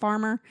alpaca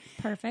farmer.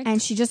 Perfect.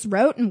 And she just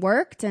wrote and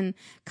worked and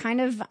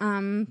kind of,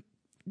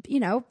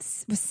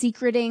 was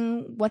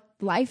secreting what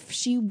life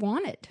she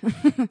wanted.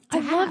 I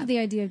love the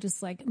idea of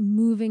just like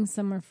moving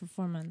somewhere for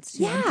 4 months.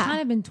 Too. Yeah. I've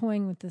kind of been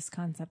toying with this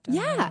concept.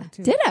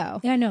 Too.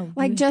 Ditto. Yeah, I know.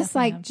 Like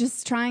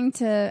just trying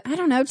to, I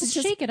don't know, just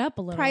shake it up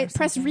a little.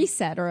 Press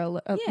reset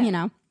or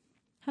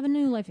have a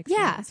new life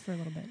experience for a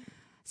little bit.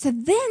 So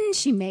then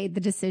she made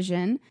the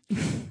decision,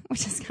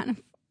 which is kind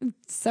of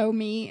so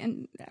me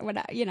and what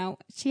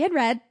she had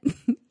read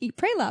Eat,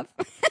 Pray, Love.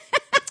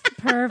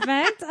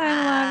 Perfect.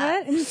 I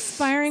love it.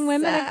 Inspiring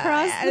women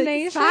across the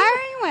nation.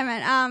 Inspiring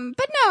women.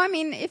 But no, I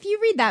mean, if you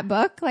read that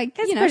book, like,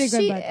 it's pretty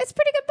good book. It's a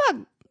pretty good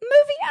book.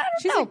 Movie, I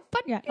don't know.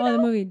 But the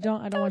movie.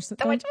 Don't watch the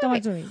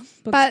movie.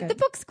 But the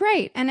book's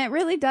great, and it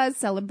really does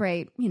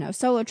celebrate,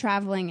 solo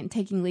traveling and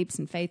taking leaps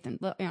in faith and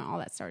all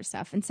that sort of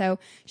stuff. And so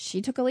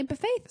she took a leap of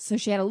faith. So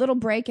she had a little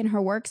break in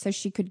her work so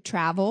she could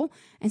travel,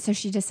 and so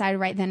she decided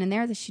right then and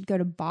there that she'd go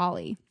to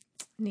Bali.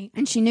 Neat.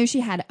 And she knew she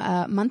had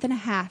a month and a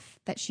half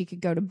that she could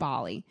go to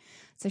Bali.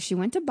 So she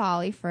went to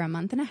Bali for a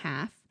month and a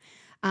half.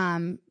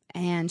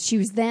 And she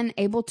was then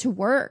able to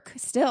work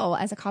still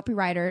as a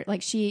copywriter.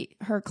 Like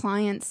her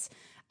clients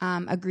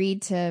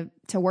agreed to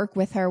work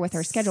with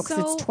her schedule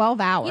because it's 12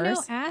 hours.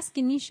 Ask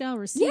and you shall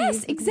receive.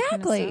 Yes,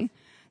 exactly. Kind of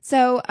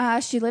so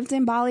she lived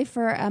in Bali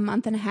for a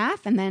month and a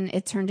half, and then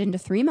it turned into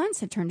 3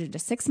 months. It turned into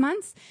 6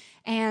 months.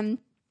 And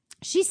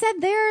she said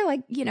there,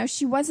 like,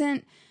 she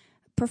wasn't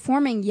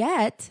performing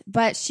yet,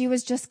 but she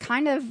was just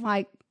kind of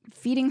like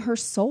feeding her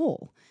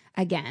soul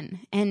again.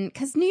 And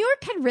because New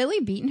York had really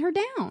beaten her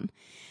down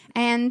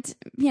and,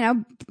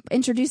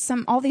 introduced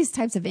all these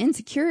types of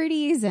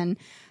insecurities. And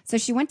so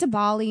she went to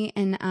Bali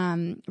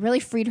and really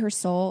freed her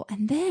soul.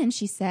 And then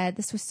she said,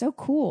 this was so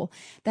cool,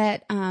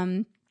 that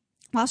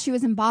while she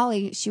was in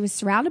Bali, she was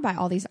surrounded by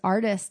all these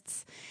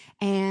artists.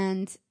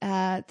 And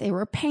they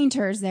were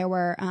painters, there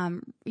were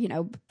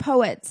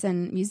poets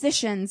and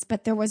musicians,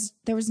 but there was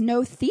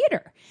no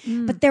theater.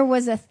 But there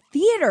was a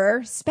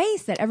theater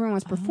space that everyone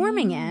was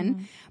performing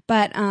in,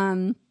 but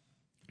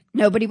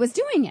nobody was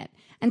doing it.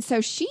 And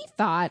so she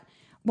thought,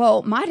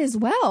 well, might as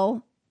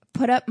well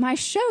put up my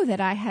show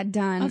that I had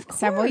done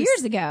several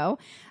years ago.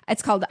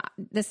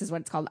 This is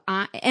what it's called,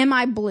 Am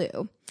I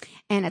Blue?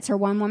 And it's her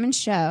one-woman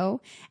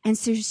show. And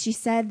so she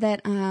said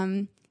that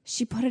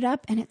she put it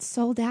up and it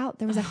sold out.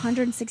 There was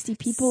 160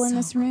 people in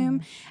this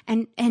room.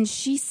 Cool. And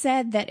she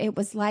said that it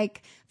was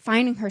like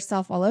finding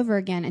herself all over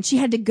again. And she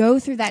had to go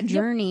through that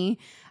journey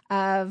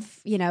of,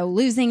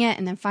 losing it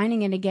and then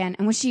finding it again.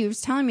 And when she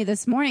was telling me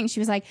this morning, she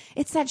was like,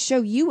 it's that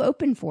show you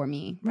opened for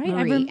me, right?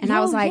 Marie.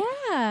 I was like,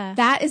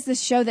 that is the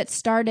show that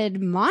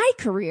started my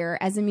career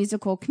as a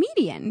musical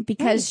comedian,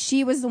 because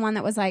she was the one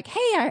that was like,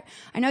 hey,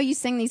 I know you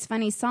sing these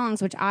funny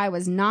songs, which I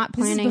was not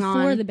planning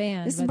on.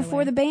 This is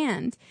before the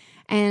band.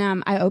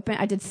 And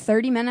I did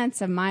 30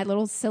 minutes of my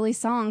little silly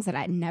songs that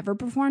I'd never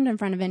performed in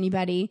front of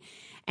anybody.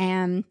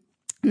 And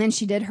then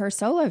she did her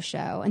solo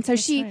show. And so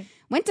she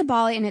went to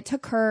Bali, and it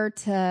took her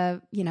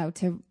to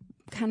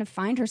kind of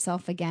find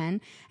herself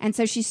again. And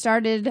so she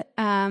started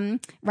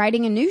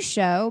writing a new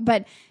show.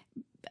 But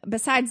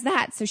besides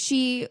that,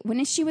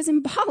 when she was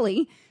in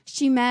Bali,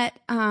 she met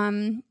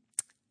a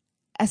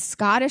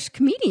Scottish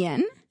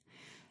comedian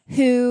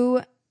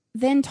who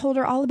then told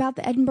her all about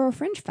the Edinburgh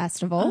Fringe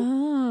Festival.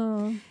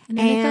 Oh. And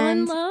they fell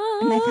in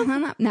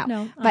love.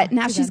 No. But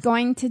now she's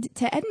going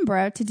to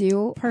Edinburgh to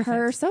do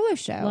her solo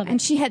show.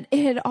 And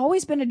it had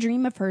always been a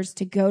dream of hers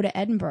to go to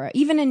Edinburgh.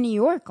 Even in New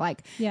York,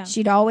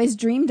 she'd always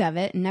dreamed of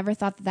it and never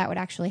thought that would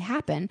actually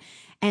happen.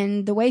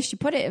 And the way she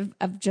put it,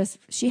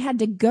 she had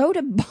to go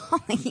to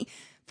Bali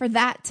for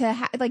that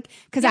to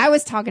because I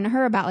was talking to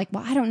her about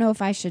well, I don't know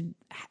if I should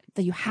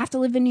that you have to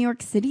live in New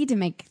York City to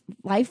make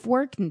life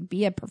work and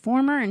be a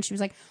performer? And she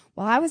was like,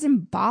 well, I was in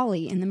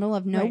Bali in the middle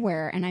of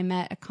nowhere, and I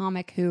met a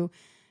comic who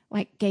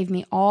like gave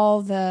me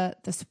all the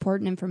support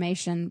and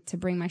information to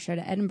bring my show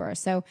to Edinburgh.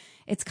 So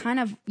it's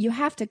kind of, you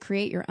have to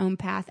create your own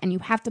path, and you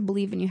have to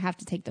believe, and you have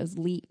to take those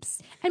leaps.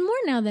 And more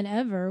now than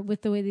ever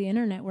with the way the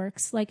internet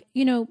works. Like,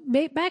 you know,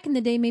 back in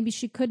the day, maybe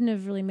she couldn't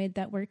have really made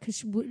that work because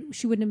she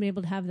wouldn't have been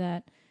able to have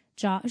that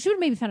job. She would have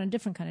maybe found a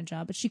different kind of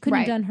job, but she couldn't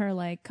have done her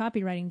like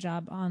copywriting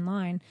job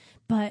online.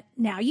 But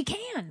now you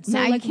can. So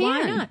now like, you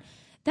can. why not?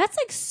 That's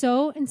like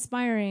so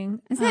inspiring.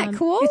 Isn't that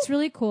cool? It's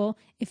really cool.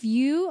 If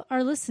you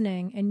are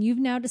listening and you've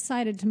now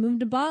decided to move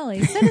to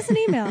Bali, send us an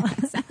email.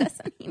 Send us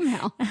an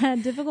email.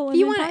 Difficult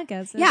Women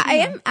Podcast. Yeah, I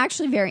am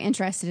actually very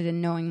interested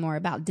in knowing more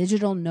about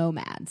digital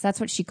nomads.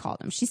 That's what she called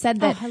them. She said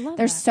that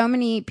there's so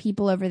many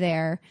people over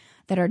there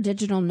that are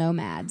digital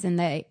nomads, and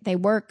they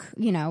work,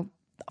 you know,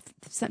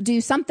 do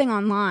something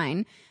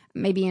online,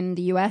 maybe in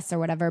the US or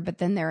whatever, but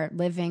then they're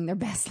living their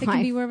best life. They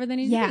can be wherever they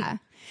need to be. Yeah.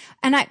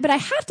 But I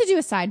have to do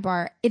a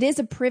sidebar. It is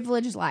a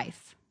privileged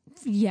life.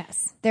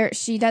 Yes.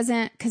 She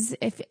doesn't, because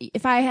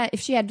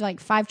if she had like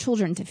 5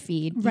 children to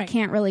feed, you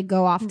can't really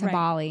go off to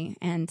Bali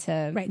and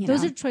to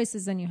Those are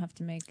choices then you have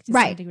to make to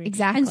right some degree.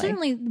 Exactly. And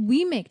certainly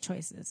we make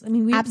choices. I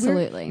mean,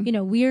 absolutely.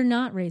 We're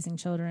not raising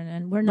children,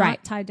 and we're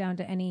not tied down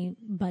to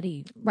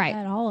anybody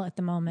at all at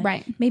the moment.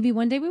 Right. Maybe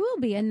one day we will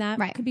be, and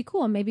that could be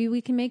cool. Maybe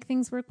we can make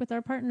things work with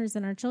our partners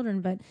and our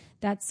children, but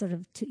that's sort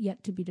of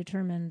yet to be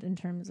determined in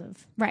terms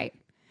of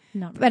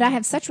But I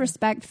have such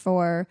respect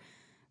for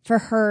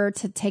her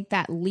to take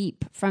that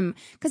leap from,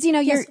 because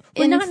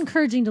we're not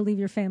encouraging to leave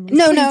your family.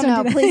 No,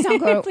 please don't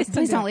go.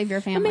 Please don't leave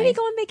your family. But maybe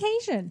go on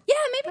vacation. Yeah,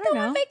 maybe go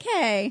on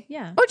vacay.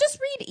 Yeah, or just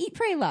read Eat,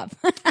 Pray, Love,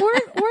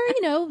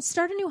 or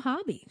start a new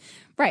hobby.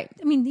 Right.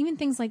 I mean, even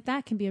things like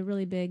that can be a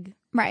really big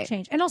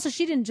change. And also,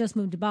 she didn't just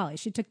move to Bali;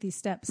 she took these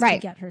steps to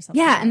get herself.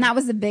 Yeah, and that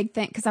was the big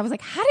thing, because I was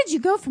like, "How did you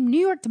go from New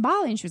York to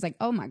Bali?" And she was like,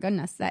 "Oh my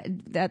goodness,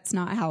 that's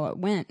not how it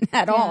went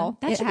at all."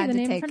 That should be the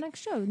name of her next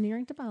show: New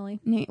York to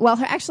Bali. Well,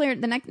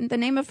 the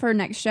name of her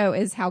next show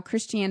is How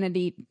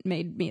Christianity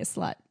Made Me a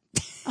Slut.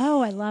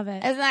 Oh, I love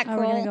it! Isn't that cool?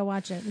 We're gonna go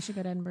watch it. We should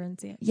go to Edinburgh and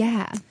see it.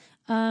 Yeah.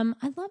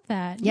 I love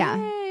that. Yeah.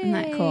 Yay. Isn't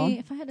that cool?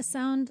 If I had a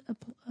sound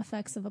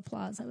effects of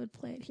applause, I would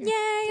play it here.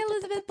 Yay,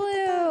 Elizabeth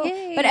Blue.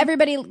 Yay. But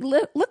everybody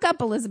look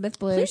up Elizabeth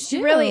Blue. Please she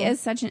do. really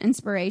is such an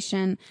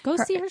inspiration.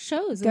 See her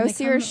shows. Go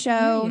see her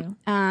show.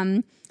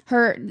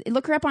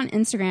 Look her up on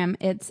Instagram.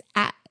 It's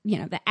at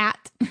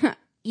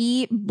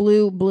E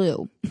Blue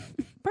Blue.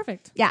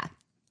 Perfect. Yeah.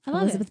 I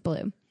love Elizabeth it.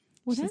 Blue.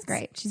 Well, she's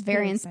great. She's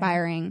very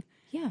inspiring.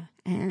 Yeah.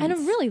 And a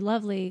really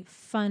lovely,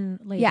 fun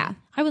lady. Yeah.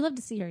 I would love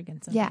to see her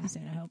again sometime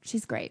soon, I hope.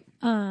 She's great.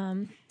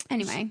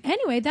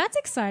 Anyway, that's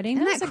exciting.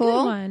 Isn't That's that a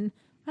cool? good one.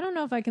 I don't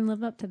know if I can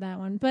live up to that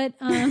one, but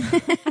I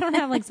don't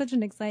have like such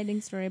an exciting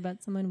story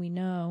about someone we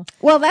know.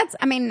 Well,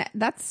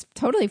 that's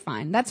totally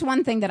fine. That's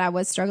one thing that I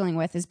was struggling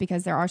with, is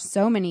because there are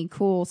so many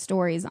cool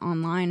stories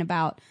online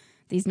about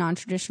these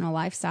non-traditional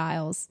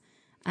lifestyles.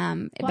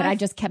 But I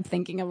just kept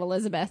thinking of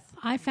Elizabeth.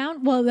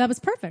 That was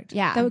perfect.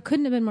 Yeah. That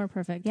couldn't have been more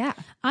perfect. Yeah.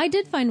 I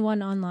did find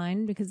one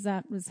online because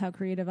that was how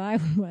creative I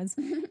was.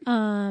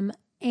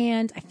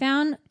 And I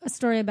found a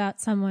story about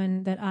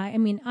someone that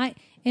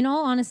in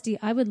all honesty,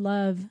 I would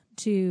love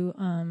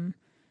to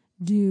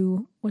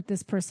do what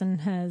this person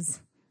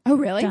has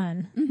really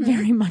done. Mm-hmm.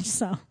 Very much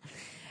so.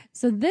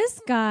 So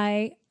this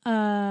guy,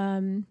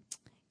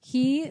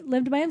 he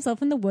lived by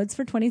himself in the woods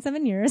for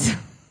 27 years.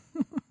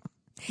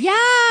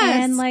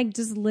 Yes. And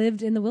just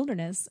lived in the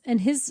wilderness.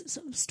 And his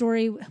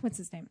story, what's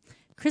his name?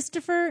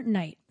 Christopher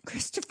Knight.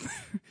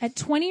 At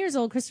 20 years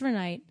old, Christopher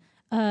Knight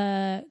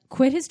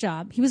quit his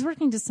job. He was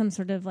working just some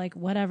sort of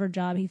whatever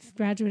job. He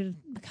graduated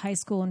high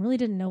school and really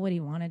didn't know what he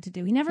wanted to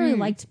do. He never really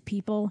liked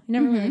people. He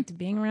never really liked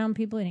being around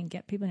people. He didn't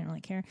get people. He didn't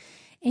really care.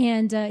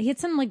 And he had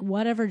some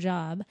whatever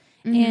job.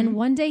 And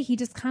one day he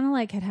just kind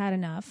of had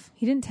enough.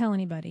 He didn't tell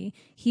anybody.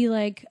 He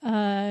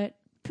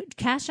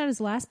cashed out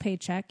his last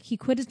paycheck. He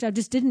quit his job.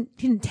 He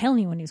didn't tell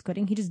anyone he was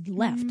quitting. He just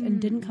left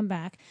and didn't come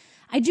back.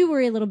 I do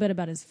worry a little bit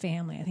about his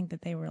family. I think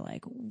that they were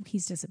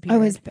he's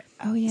disappeared.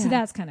 Oh yeah. So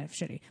that's kind of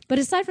shitty. But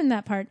aside from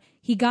that part,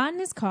 he got in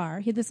his car.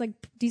 He had this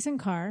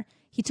decent car.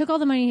 He took all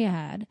the money he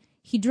had.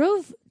 He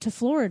drove to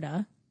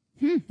Florida.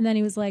 And then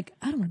he was like,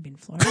 I don't want to be in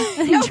Florida.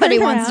 Nobody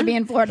wants to be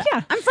in Florida.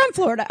 Yeah. I'm from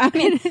Florida. I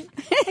mean,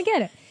 I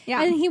get it.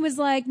 Yeah. And he was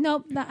like,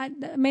 nope, I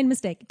made a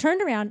mistake.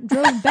 Turned around,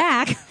 drove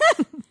back.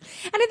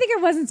 And I think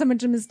it wasn't so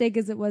much a mistake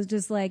as it was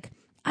just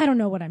I don't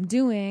know what I'm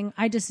doing.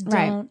 I just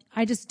don't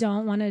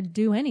want to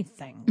do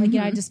anything.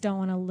 I just don't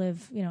want to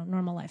live,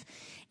 normal life.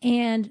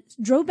 And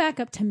drove back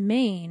up to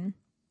Maine,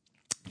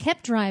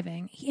 kept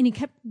driving, and he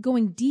kept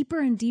going deeper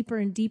and deeper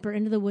and deeper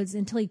into the woods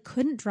until he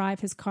couldn't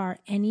drive his car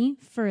any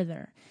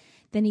further.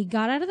 Then he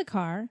got out of the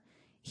car.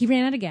 He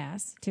ran out of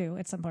gas, too,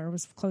 at some point, or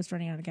was close to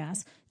running out of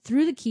gas,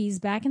 threw the keys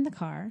back in the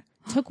car,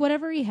 took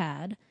whatever he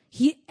had,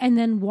 and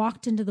then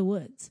walked into the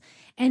woods.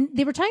 And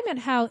they were talking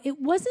about how it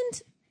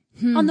wasn't,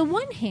 on the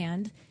one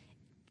hand,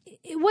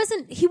 he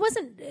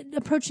wasn't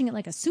approaching it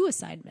like a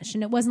suicide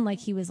mission. It wasn't like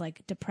he was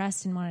like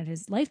depressed and wanted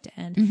his life to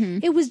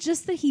end. It was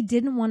just that he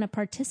didn't want to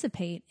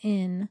participate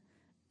in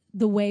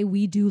the way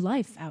we do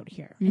life out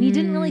here. And he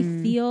didn't really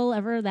feel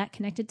ever that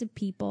connected to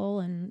people,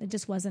 and it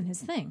just wasn't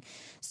his thing.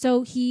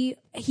 So he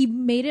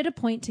made it a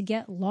point to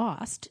get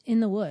lost in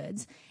the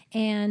woods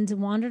and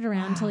wandered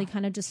around until he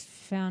kind of just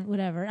found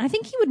whatever. I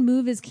think he would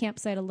move his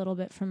campsite a little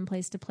bit from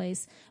place to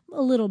place,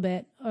 a little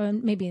bit, or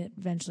maybe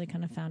eventually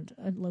kind of found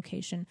a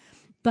location.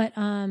 But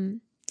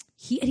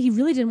he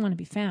really didn't want to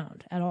be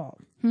found at all.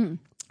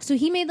 So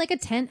he made like a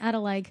tent out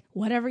of like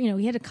whatever,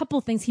 he had a couple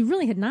of things. He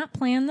really had not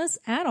planned this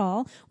at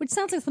all, which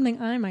sounds like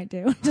something I might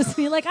do. Just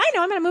be like, I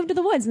know, I'm going to move to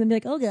the woods, and then be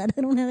like, oh God,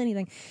 I don't have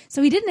anything.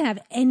 So he didn't have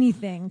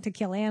anything to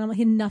kill animals.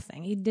 He had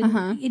nothing. He didn't,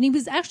 and he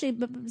was actually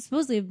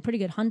supposedly a pretty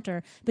good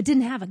hunter, but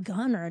didn't have a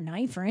gun or a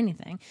knife or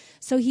anything.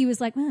 So he was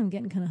like, I'm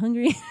getting kind of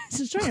hungry.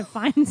 Just trying to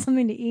find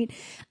something to eat,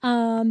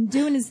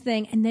 doing his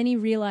thing. And then he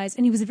realized,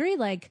 and he was a very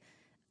like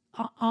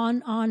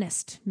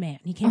honest man.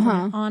 He came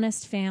from an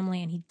honest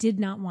family, and he did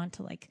not want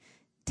to like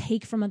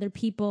take from other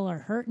people or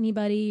hurt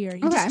anybody, or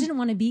he just didn't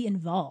want to be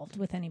involved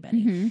with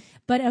anybody.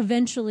 But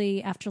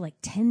eventually, after like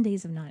 10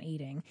 days of not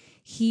eating,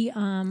 he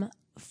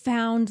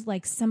found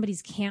like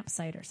somebody's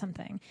campsite or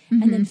something,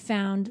 and then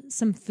found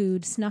some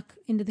food, snuck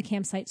into the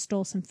campsite,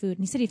 stole some food. And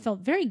he said he felt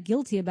very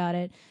guilty about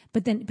it,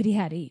 but he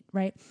had to eat,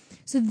 right?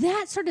 So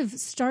that sort of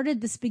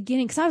started this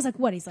beginning, because I was like,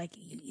 what? He's like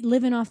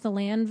living off the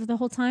land the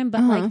whole time,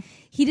 but like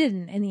he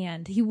didn't in the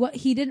end.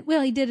 He did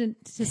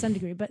to some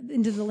degree, but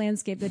into the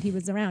landscape that he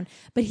was around.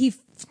 But he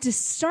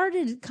just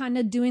started kind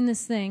of doing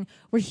this thing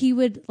where he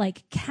would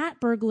like cat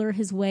burglar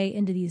his way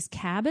into these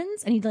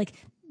cabins, and he'd like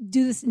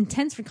do this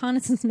intense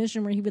reconnaissance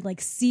mission where he would like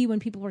see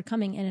when people were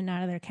coming in and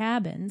out of their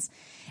cabins.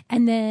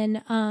 And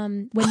then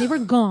when they were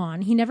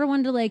gone, he never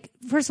wanted to like,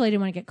 first of all, he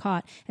didn't want to get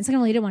caught. And second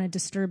of all, he didn't want to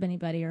disturb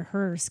anybody or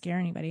hurt or scare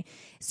anybody.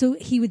 So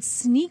he would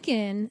sneak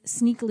in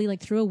sneakily,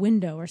 like through a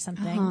window or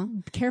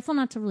something, careful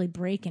not to really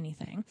break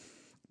anything.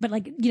 But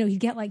like, he'd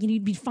get like,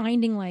 he'd be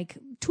finding like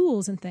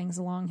tools and things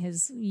along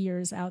his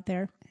years out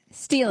there.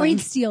 Stealing. Or he'd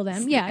steal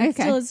them. Yeah, he'd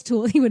steal his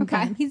tool. He wouldn't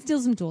buy them. He'd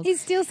steal some tools. He'd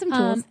steal some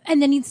tools. And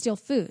then he'd steal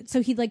food.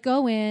 So he'd like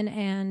go in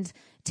and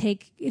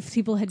take, if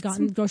people had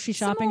gotten grocery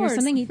shopping or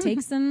something, he'd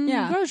take some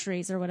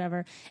groceries or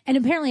whatever. And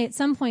apparently at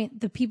some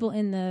point, the people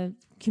in the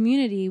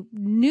community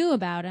knew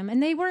about him,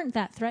 and they weren't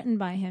that threatened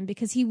by him,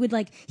 because he would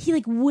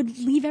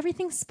leave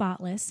everything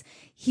spotless.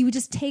 He would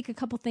just take a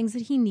couple things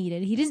that he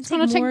needed. He didn't take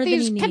more than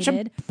he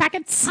needed.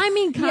 Packets. I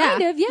mean,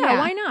 kind of,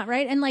 why not,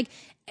 right? And like,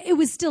 it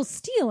was still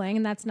stealing,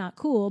 and that's not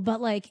cool, but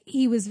like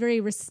he was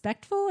very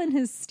respectful in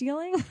his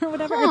stealing or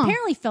whatever. And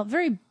apparently felt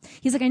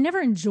he's like, I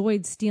never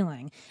enjoyed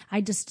stealing.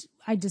 I just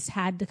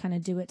had to kind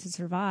of do it to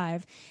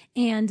survive.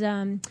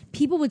 And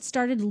people would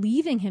started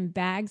leaving him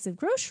bags of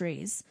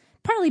groceries,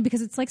 partly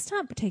because it's like,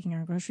 stop taking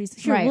our groceries.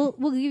 Here,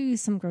 we'll give you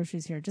some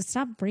groceries here. Just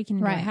stop breaking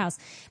into our house.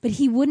 But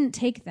he wouldn't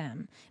take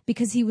them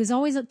because he was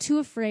always too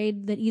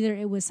afraid that either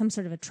it was some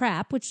sort of a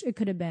trap, which it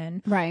could have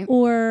been,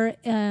 or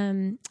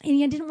and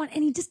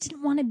he just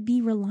didn't want to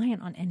be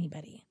reliant on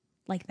anybody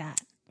like that.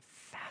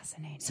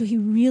 Fascinating. So he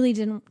really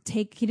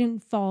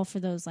didn't fall for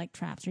those like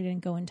traps, or he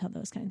didn't go into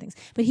those kind of things.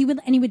 But he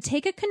would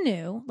take a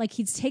canoe, like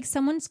he'd take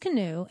someone's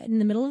canoe in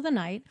the middle of the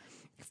night,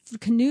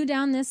 canoe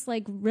down this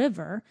like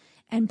river,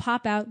 and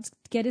pop out,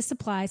 get his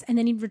supplies, and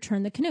then he'd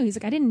return the canoe. He's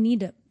like, I didn't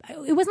need to.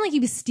 It wasn't like he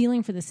was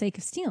stealing for the sake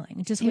of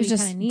stealing. It just he was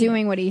just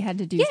doing what he had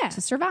to do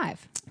to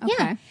survive. Okay.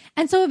 Yeah.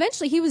 And so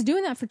eventually he was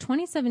doing that for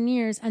 27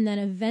 years, and then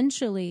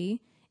eventually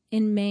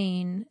in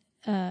Maine,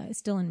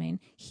 still in Maine,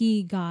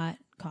 he got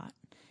caught.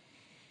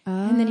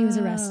 And then he was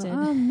arrested.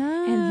 Oh,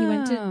 no. And he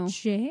went to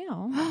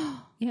jail.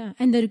 Yeah.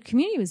 And the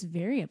community was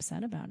very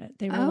upset about it.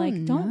 They were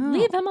like, don't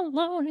leave him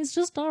alone. He's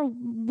just our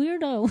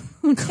weirdo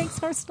who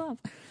takes our stuff.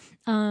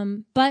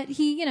 But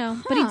he,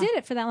 but he did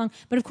it for that long.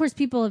 But of course,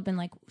 people have been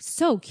like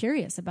so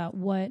curious about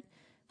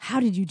how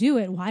did you do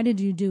it? Why did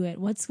you do it?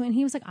 And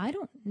he was like, I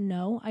don't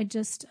know. I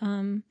just,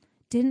 I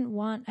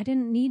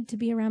didn't need to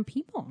be around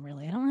people,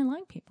 really. I don't really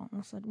like people.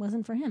 So it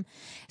wasn't for him.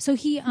 So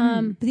he,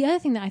 but the other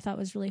thing that I thought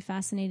was really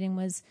fascinating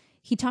was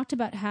he talked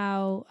about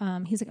how,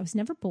 he's like, I was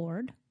never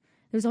bored.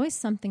 There was always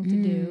something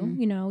to do,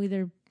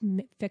 either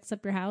fix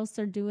up your house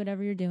or do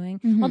whatever you're doing.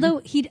 Mm-hmm.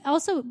 Although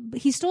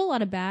he stole a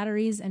lot of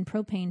batteries and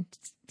propane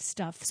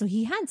stuff. So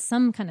he had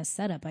some kind of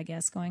setup, I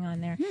guess, going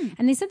on there.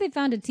 And they said they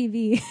found a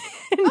TV.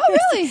 Oh,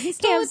 really? He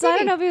stole a TV. So I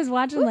don't know if he was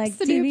watching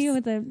TV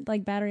with a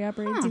battery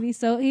operated TV.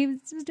 So he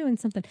was doing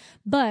something.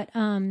 But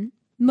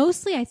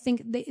mostly I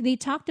think they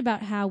talked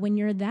about how when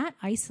you're that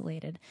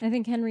isolated. I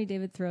think Henry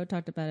David Thoreau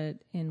talked about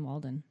it in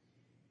Walden.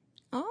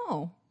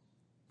 Oh.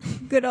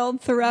 Good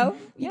old Thoreau.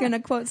 You're going to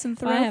quote some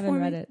Thoreau? I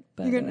haven't read it,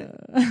 but,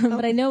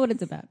 but I know what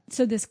it's about.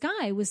 So this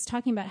guy was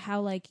talking about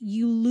how like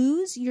you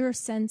lose your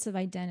sense of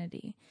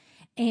identity.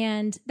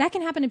 And that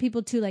can happen to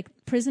people too, like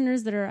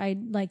prisoners that are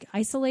like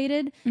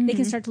isolated, they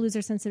can start to lose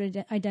their sense of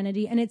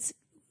identity. And it's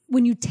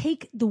when you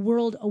take the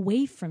world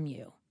away from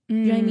you,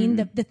 You know what I mean?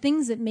 The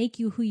things that make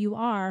you who you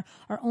are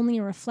only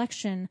a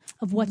reflection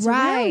of what's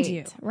around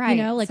you. Right.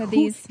 You know, like So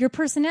your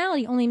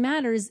personality only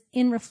matters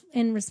in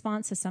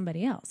response to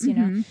somebody else, you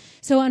know?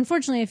 So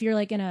unfortunately, if you're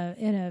like in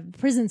a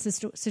prison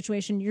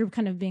situation, you're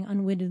kind of being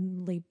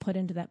unwittingly put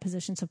into that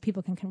position, so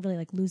people can really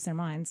like lose their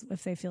minds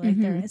if they feel like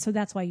they're, so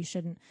that's why you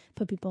shouldn't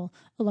put people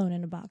alone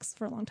in a box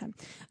for a long time.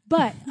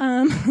 But,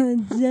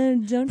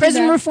 don't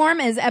Prison reform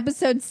is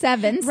episode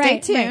 7. Stay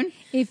tuned. Right.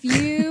 If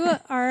you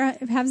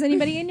have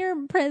anybody in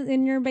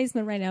your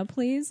basement right now,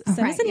 please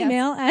send us an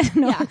email.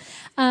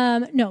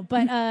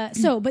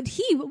 But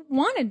he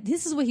wanted,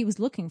 this is what he was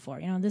looking for,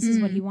 you know, this is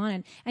what he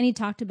wanted. And he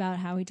talked about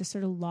how he just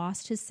sort of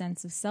lost his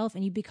sense of self,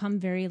 and you become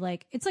very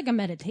like, it's like a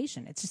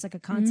meditation. It's just like a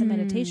constant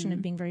meditation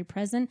of being very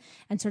present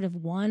and sort of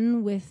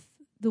one with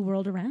the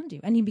world around you.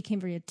 And he became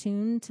very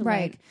attuned to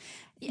like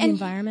the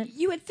environment.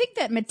 You would think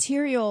that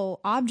material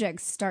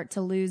objects start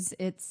to lose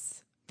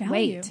its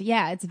value. Weight.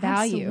 Yeah, its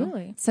value.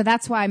 Absolutely. So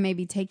that's why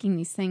maybe taking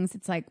these things,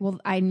 it's like, well,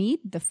 I need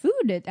the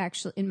food. It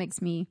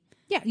makes me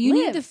you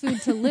live. need the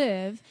food to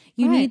live.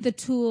 You need the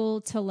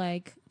tool to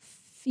like,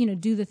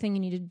 do the thing you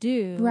need to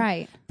do.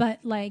 Right. But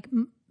like,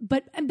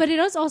 but it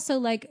is also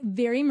like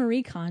very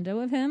Marie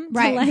Kondo of him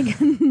to like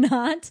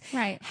not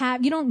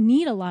have, you don't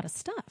need a lot of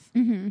stuff.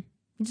 Mm-hmm.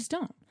 You just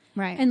don't.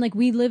 Right. And like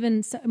we live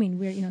in, I mean,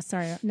 we're,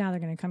 sorry, now they're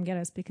going to come get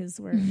us because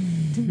we're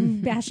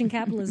bashing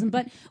capitalism,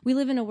 but we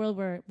live in a world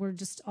where we're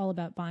just all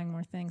about buying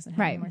more things and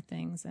having more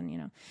things.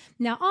 And,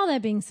 now all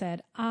that being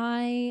said,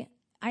 I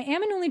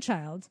am an only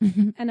child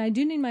and I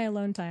do need my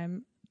alone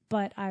time,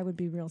 but I would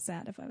be real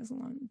sad if I was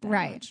alone that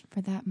much. For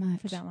that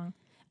much. For that long.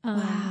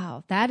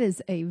 Wow. That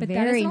is a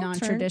very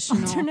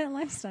non-traditional alternate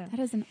lifestyle. That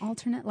is an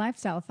alternate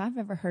lifestyle if I've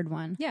ever heard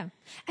one. Yeah.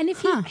 And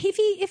if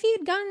he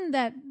had gotten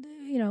that,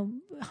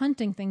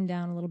 hunting thing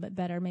down a little bit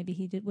better, maybe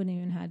he wouldn't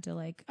even had to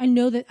like,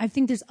 I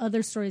think there's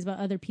other stories about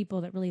other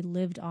people that really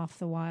lived off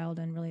the wild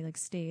and really like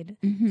stayed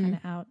kind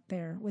of out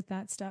there with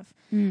that stuff.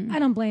 I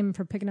don't blame him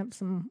for picking up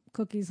some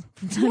cookies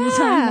from time to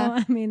time though.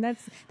 I mean,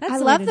 that's I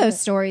love those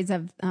stories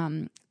of,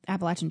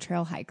 Appalachian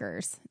Trail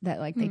hikers that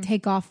like they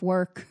take off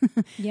work.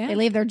 They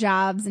leave their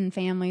jobs and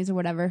families or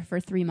whatever for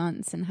 3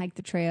 months and hike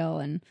the trail,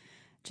 and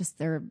just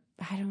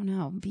I don't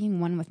know, being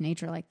one with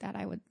nature like that.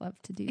 I would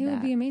love to do that. It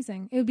would be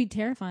amazing. It would be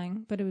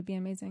terrifying, but it would be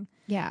amazing.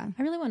 Yeah.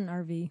 I really want an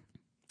RV.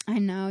 I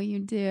know you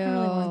do. I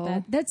really want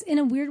that. That's in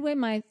a weird way.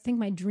 I think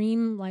my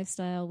dream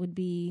lifestyle would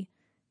be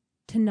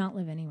to not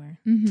live anywhere,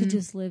 to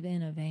just live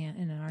in a van,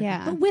 in an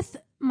RV, but with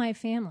my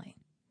family.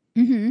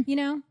 Like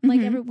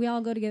we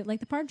all go together, like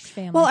the Partridge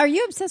Family. Well, are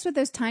you obsessed with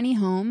those tiny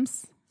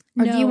homes?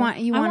 Or no, do you want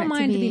I want it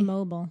mine to be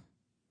mobile.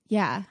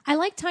 Yeah. I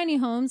like tiny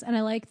homes, and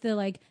I like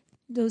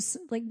those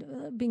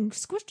being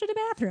squished in a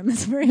bathroom.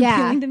 It's very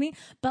appealing to me.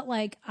 But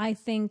like, I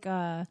think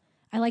I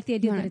like the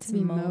idea that it's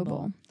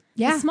mobile.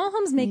 Yeah. The small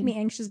homes make me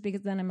anxious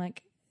because then I'm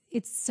like,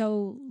 it's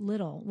so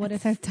little. What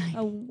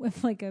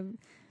if like a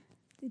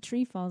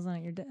tree falls on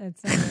it?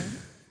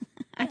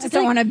 I just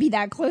don't want to be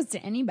that close to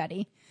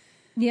anybody.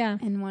 Yeah.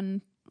 In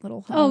one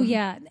little home. Oh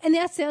yeah, and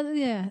that's the other.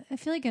 Yeah, I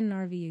feel like an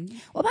RV.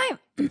 Well,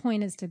 the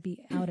point is to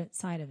be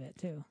outside of it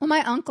too. Well,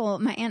 my aunt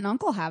and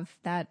uncle have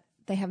that.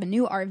 They have a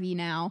new RV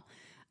now,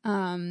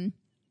 and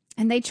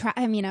they try.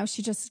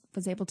 She just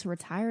was able to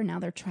retire. Now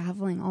they're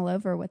traveling all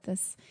over with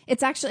this.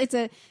 It's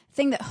a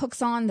thing that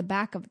hooks on the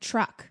back of a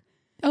truck.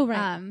 Oh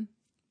right.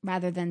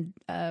 Rather than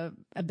a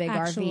big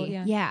Actual,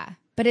 RV. Yeah.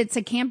 But it's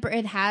a camper.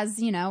 It has,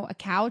 a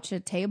couch, a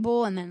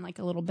table, and then like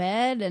a little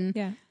bed.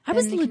 And I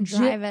was legit.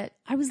 Drive it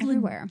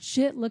everywhere.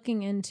 Legit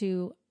looking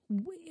into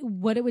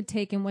what it would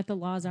take and what the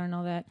laws are and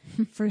all that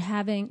for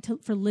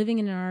living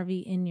in an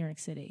RV in New York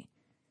City,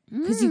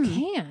 because you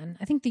can.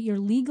 I think that you're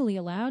legally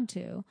allowed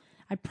to.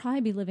 I'd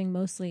probably be living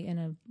mostly in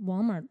a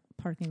Walmart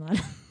parking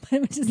lot,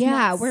 but which is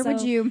where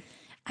would you?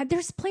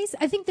 There's place.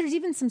 I think there's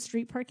even some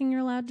street parking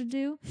you're allowed to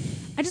do.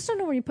 I just don't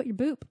know where you put your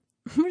poop.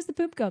 Where's the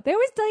poop go? They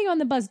always tell you on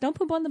the bus, don't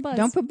poop on the bus.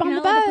 Don't poop on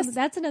the bus.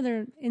 That's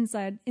another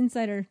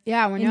insider.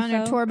 Yeah, when you're on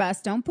your tour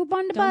bus, don't poop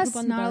on the bus.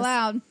 Not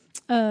allowed.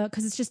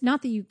 Because it's just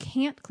not that you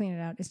can't clean it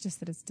out. It's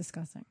just that it's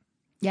disgusting.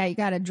 Yeah, you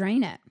got to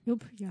drain it.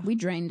 Nope. Yeah. We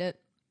drained it.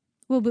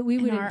 Well, but we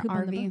wouldn't our poop RV.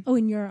 on the bus. Oh,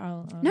 in your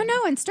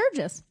No, in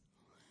Sturgis.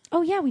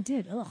 Oh yeah, we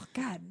did. Oh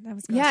God, that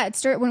was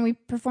gross. Yeah. When we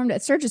performed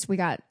at Sturgis, we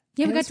got.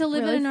 Yeah, we got to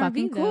live in an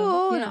fucking RV.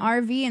 Cool, an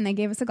RV, and they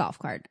gave us a golf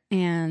cart,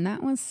 and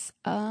that was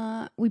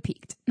we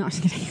peaked. No, I'm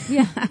just kidding.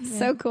 Yeah,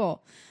 so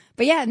cool.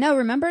 But yeah, no,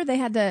 remember they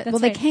had to.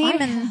 They came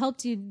and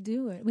helped you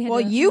do it.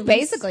 You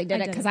basically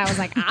did it because I was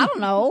like, I don't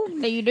know,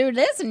 do you do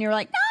this? And you're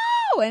like,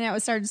 no, and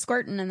it started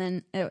squirting, and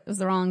then it was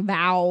the wrong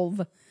valve.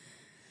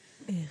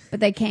 But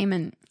they came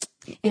and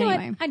anyway,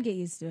 know what? I'd get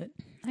used to it.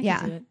 I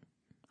can do it.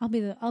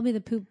 I'll be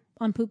the poop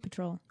on poop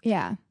patrol.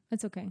 Yeah,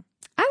 that's okay.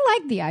 I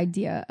like the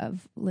idea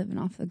of living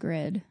off the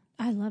grid.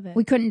 I love it.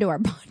 We couldn't do our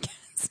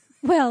podcast.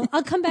 Well,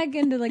 I'll come back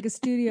into like a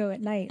studio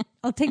at night.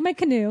 I'll take my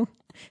canoe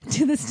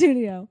to the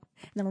studio,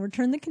 and then I'll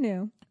return the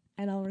canoe,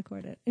 and I'll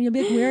record it. And you'll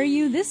be like, where are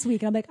you this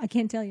week? And I'll be like, I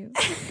can't tell you.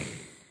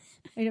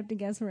 You'd have to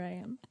guess where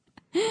I am.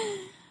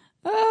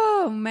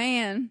 Oh,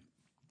 man.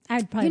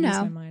 I'd probably lose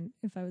my mind.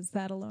 if I was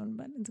that alone,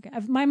 but it's okay.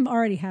 I'm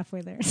already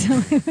halfway there, so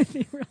it would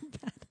be real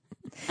bad.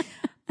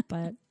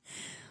 But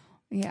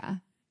yeah.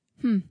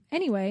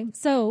 Anyway,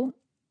 so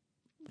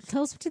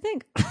tell us what you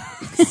think.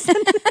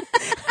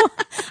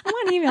 I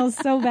want emails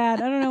so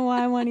bad. I don't know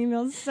why I want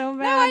emails so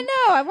bad. No, I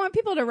know. I want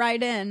people to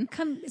write in.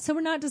 So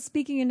we're not just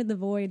speaking into the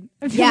void.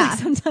 I feel Yeah. like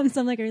sometimes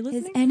I'm like, are you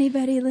listening? Is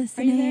anybody Are you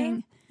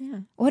listening? there? Yeah.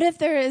 What if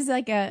there is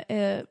like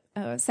a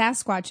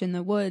Sasquatch in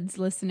the woods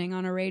listening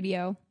on a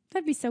radio?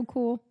 That'd be so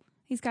cool.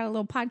 He's got a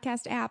little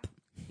podcast app.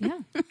 Yeah.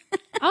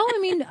 Oh, I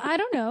mean, I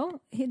don't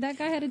know. That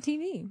guy had a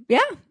TV. Yeah.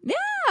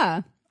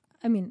 Yeah.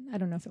 I mean, I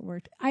don't know if it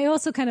worked. I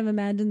also kind of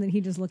imagined that he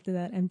just looked at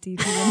that empty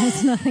TV and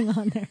there's nothing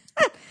on there.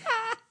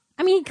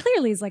 I mean, he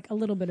clearly is like a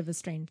little bit of a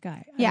strange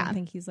guy. I don't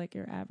think he's like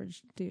your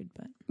average dude,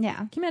 but Yeah.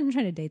 can you imagine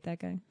trying to date that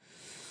guy?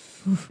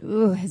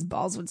 Ooh, his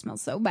balls would smell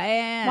so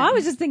bad. Well, I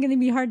was just thinking it'd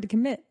be hard to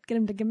get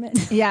him to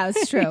commit. Yeah,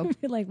 it's true.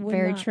 He'd be like, would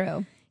Very not.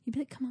 true. You'd be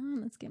like, come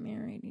on, let's get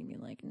married. And he'd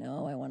be like,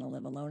 no, I want to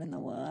live alone in the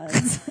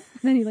woods.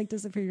 Then he'd like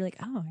disappear. You're like,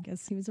 oh, I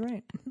guess he was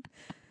right.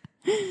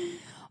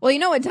 Well, you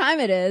know what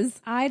time it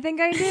is? I think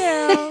I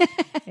do.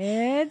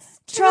 It's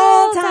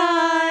Troll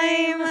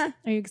time.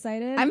 Are you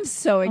excited? I'm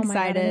so Oh my God,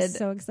 excited. I'm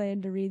so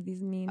excited to read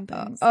these mean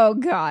things. Oh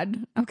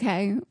God.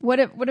 Okay. What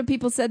have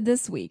people said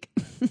this week?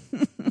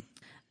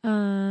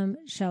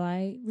 Shall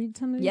I read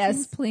some of these Yes,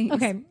 things? please.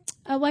 Okay.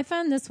 Well, I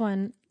found this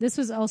one. This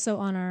was also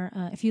on our,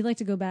 if you'd like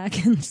to go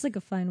back and just like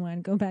a fine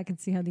wine, go back and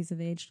see how these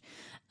have aged.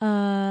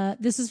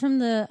 This is from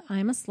the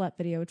I'm a Slut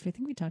video, which I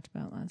think we talked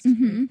about last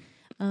week.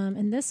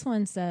 And this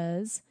one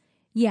says,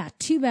 yeah,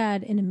 too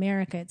bad in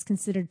America it's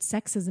considered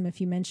sexism if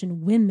you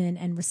mention women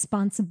and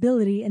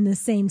responsibility in the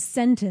same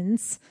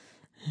sentence.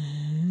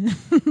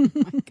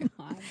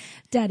 God.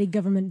 Daddy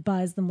government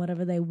buys them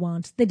whatever they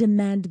want. They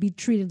demand to be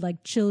treated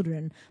like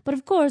children. But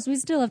of course, we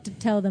still have to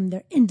tell them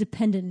they're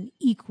independent and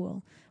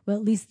equal. Well,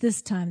 at least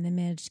this time they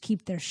managed to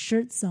keep their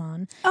shirts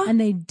on and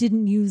they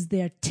didn't use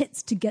their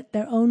tits to get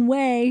their own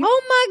way.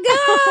 Oh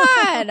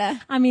my God.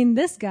 I mean,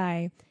 this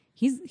guy,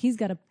 he's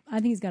got I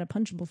think he's got a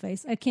punchable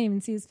face. I can't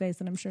even see his face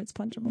and I'm sure it's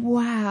punchable.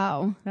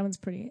 Wow. That one's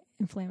pretty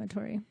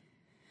inflammatory.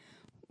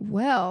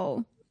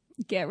 Well,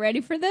 get ready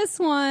for this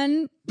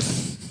one.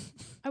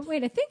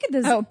 Wait, I think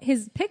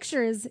his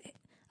picture is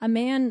a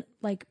man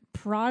like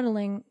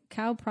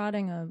cow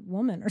prodding a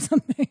woman or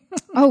something.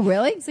 Oh,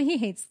 really? So he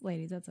hates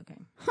ladies. That's okay.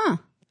 Huh.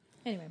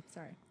 Anyway,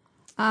 sorry.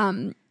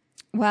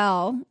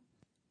 Well,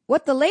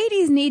 what the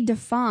ladies need to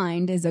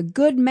find is a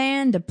good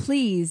man to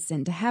please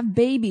and to have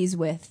babies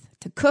with,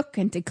 to cook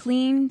and to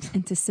clean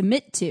and to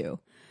submit to.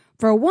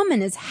 For a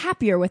woman is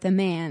happier with a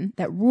man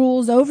that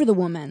rules over the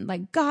woman,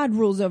 like God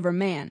rules over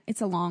man.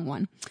 It's a long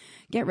one.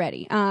 Get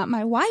ready.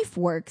 My wife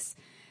works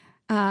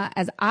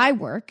as I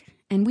work,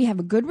 and we have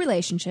a good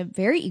relationship,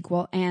 very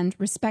equal, and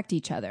respect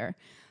each other.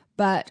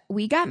 But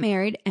we got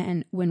married,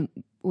 and when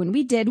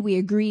we did, we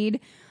agreed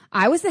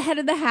I was the head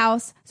of the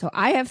house, so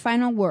I have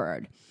final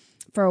word.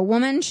 For a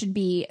woman should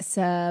be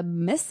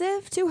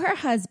submissive to her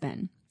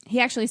husband. He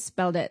actually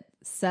spelled it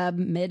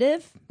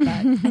submissive, but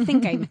I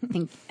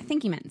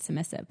think he meant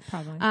submissive.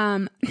 Probably.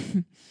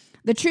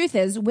 The truth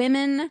is,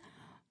 women.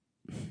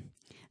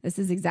 This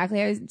is exactly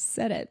how I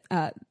said it.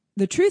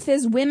 The truth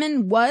is,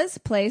 women was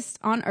placed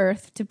on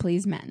earth to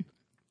please men.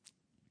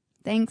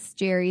 Thanks,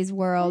 Jerry's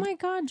World. Oh my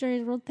God,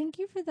 Jerry's World! Thank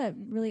you for that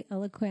really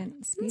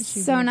eloquent speech.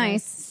 You So gave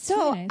nice. us.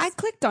 So Very nice. I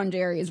clicked on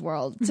Jerry's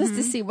World just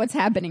to see what's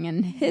happening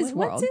in his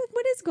world.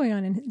 What is going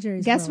on in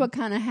Jerry's Guess world? what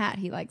kind of hat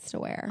he likes to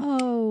wear?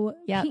 Oh,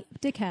 Yep.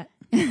 Dick hat.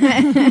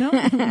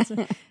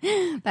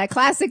 That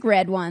classic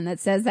red one that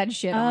says that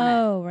shit on it.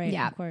 Oh, right.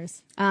 Yeah. Of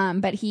course.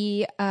 But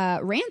he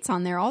rants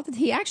on there all the.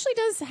 He actually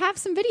does have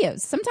some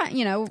videos. Sometimes,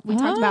 we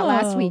talked about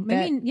last week.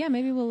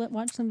 Maybe we'll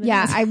watch some videos.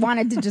 Yeah, I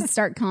wanted to just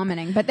start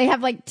commenting, but they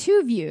have like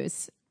 3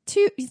 views,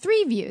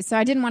 so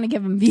I didn't want to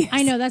give them views.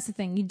 I know that's the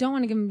thing. You don't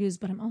want to give them views,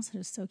 but I'm also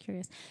just so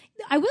curious.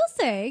 I will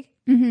say,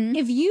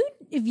 if you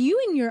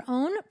in your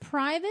own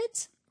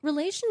private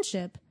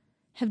relationship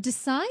have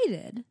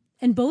decided,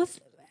 and both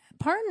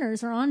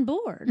partners are on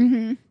board,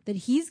 that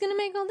he's going to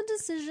make all the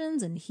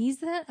decisions, and he's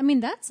that. I mean,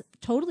 that's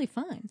totally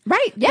fine,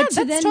 Right? Yeah, but to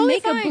that's then totally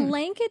make fine. a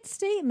blanket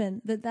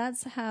statement that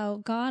that's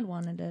how God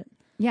wanted it,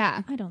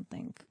 Yeah. I don't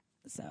think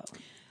so.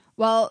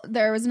 Well,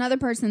 there was another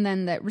person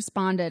then that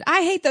responded,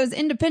 I hate those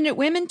independent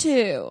women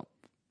too.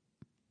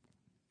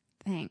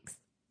 Thanks.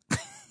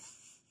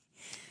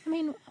 I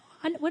mean,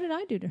 what did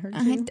I do to her?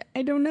 I, Too?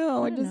 I don't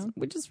know. know.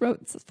 We just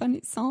wrote some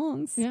funny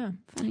songs. Yeah.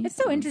 Funny It's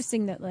so songs.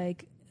 interesting that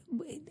like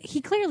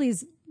he clearly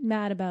is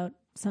mad about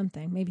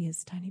something, maybe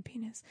his tiny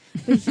penis,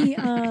 but he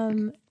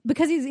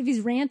because if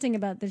he's ranting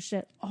about this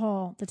shit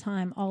all the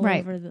time, all Right.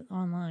 over the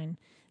online,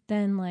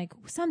 then like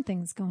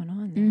something's going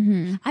on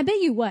there. I bet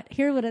you what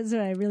what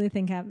I really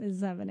think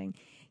is happening.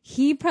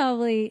 He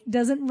probably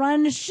doesn't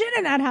run shit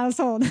in that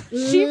household.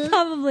 She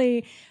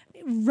probably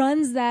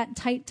runs that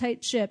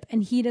tight ship,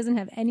 and he doesn't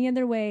have any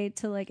other way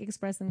to like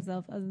express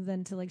himself other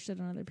than to like shit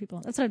on other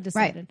people. That's what I've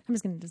decided. Right. I'm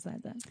just going to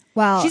decide that.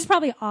 Well, She's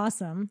probably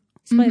awesome.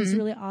 She's probably this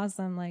really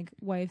awesome like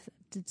wife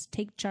to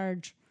take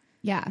charge.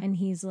 Yeah. And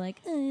he's like,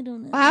 I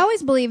don't know. I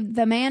always believe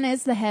the man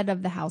is the head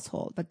of the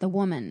household, but the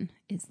woman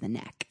is the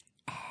neck.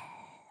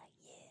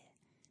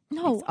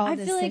 No, Makes all I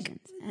feel like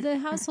decisions. the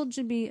household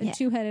should be a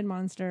two-headed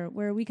monster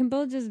where we can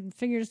both just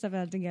figure stuff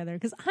out together.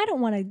 Because I don't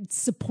want to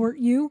support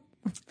you.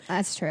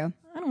 That's true.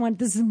 I don't want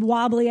this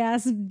wobbly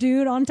ass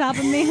dude on top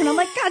of me. And I'm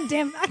like, God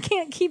damn, I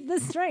can't keep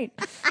this straight.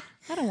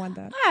 I don't want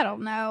that. I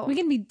don't know. We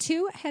can be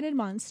two-headed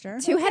monster.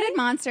 Two-headed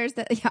monsters.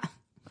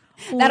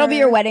 That'll be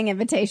your wedding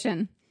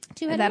invitation.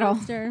 Two-headed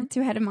monster.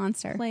 Two-headed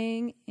monster.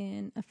 Playing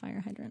in a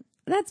fire hydrant.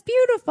 That's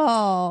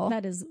beautiful.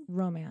 That is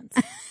romance.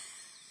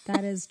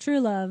 That is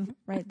true love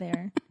right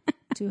there.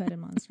 Two-headed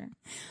monster.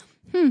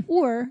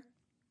 Or,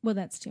 well,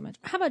 that's too much.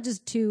 How about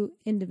just two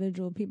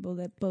individual people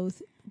that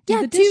both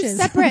do the dishes? Two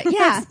separate.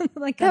 Yeah,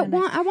 like I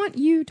want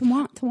you to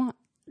want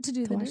to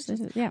do the wash dishes.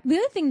 dishes. Yeah. The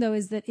other thing, though,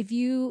 is that if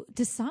you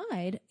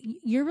decide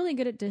you're really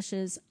good at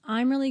dishes,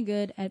 I'm really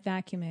good at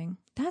vacuuming.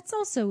 That's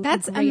also a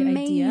great amazing.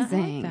 idea. I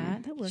like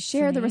that. That works.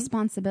 Share for the me.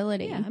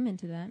 responsibility. Yeah, I'm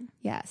into that.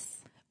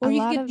 Yes. Or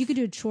A you could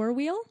do a chore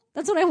wheel.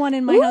 That's what I want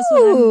in my Ooh,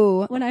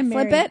 house when I'm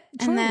married. flip it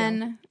Chore and wheel.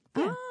 then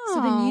Yeah.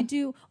 So then you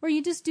do, or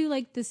you just do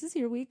like, this is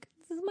your week,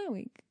 this is my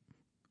week.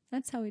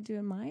 That's how we do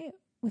it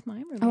with my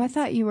roommates. I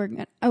thought you were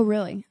gonna. Oh,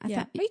 really? I Yeah,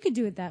 thought or you could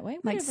do it that way.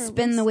 like Whatever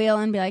spin the works. wheel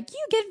and be like, you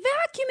get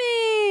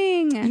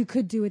vacuuming. You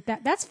could do it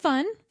that's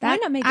fun. Why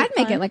not make it I'd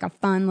make fun? it like a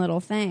fun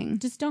little thing.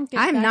 Just don't get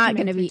I'm not vacuuming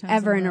going to 3 be times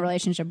ever in a row.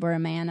 relationship where a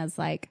man is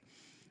like,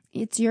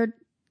 it's your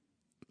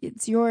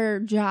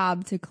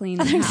job to clean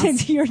the house.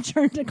 It's your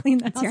turn to clean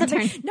the house. your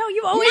turn. No,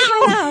 you always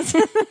clean the house.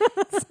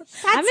 That's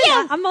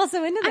I'm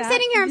also into that. I'm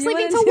sitting here. I'm If you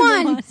sleeping wanna till do the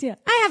 1. house, yeah.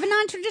 I have a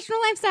non-traditional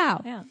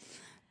lifestyle. Yeah.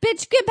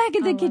 Bitch, get back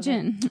in the I love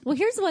kitchen. it. Well,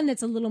 here's one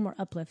that's a little more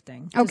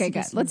uplifting. Okay,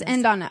 good. Let's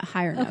end on a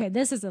higher note. Okay,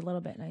 this is a little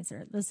bit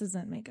nicer. This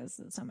doesn't make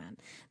us so mad.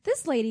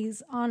 This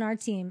lady's on our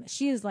team.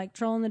 She is like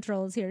trolling the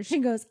trolls here. She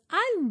goes,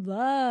 I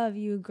love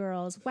you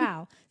girls.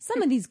 Wow.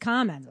 Some of these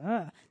comments.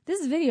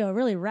 This video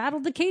really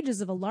rattled the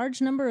cages of a large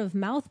number of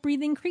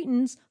mouth-breathing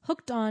cretins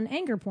hooked on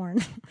anger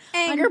porn.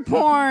 Anger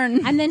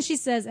porn. And then she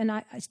says, and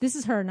this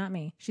is her, not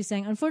me. She's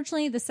saying,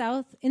 unfortunately, in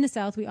the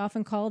South, we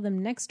often call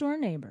them next-door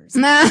neighbors.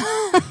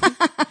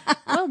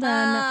 Well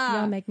done.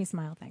 Y'all make me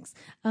smile. Thanks.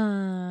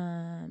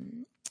 Yeah,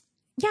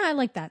 I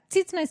like that. See,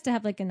 it's nice to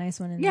have like a nice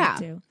one in there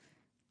too.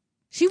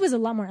 She was a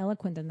lot more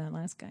eloquent than that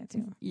last guy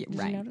too. Yeah, Did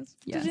right. you notice?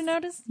 Yes. Did you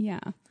notice? Yeah.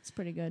 It's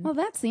pretty good. Well,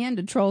 that's the end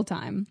of troll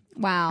time.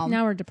 Wow.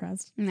 Now we're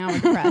depressed. Now we're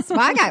depressed. Well,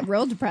 I got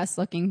real depressed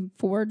looking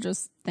for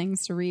just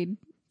things to read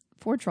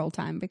for troll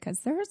time because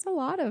there's a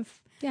lot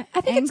of I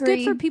think it's good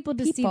angry for people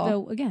to see people.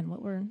 though again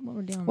what we're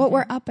dealing what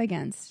with. we're up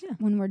against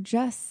when we're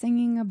just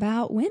singing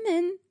about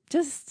women,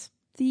 just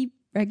the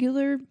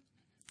regular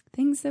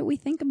things that we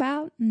think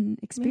about and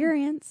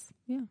experience.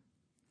 Yeah.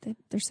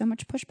 There's so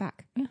much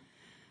pushback. Yeah.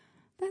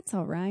 That's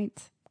all right.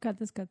 Got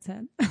this gut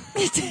set.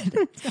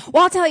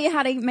 Well, I'll tell you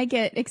how to make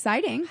it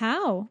exciting.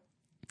 How?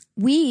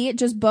 We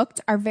just booked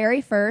our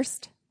very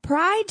first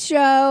Pride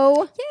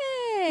show.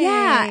 Yay!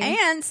 Yeah,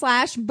 and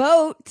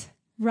 /boat.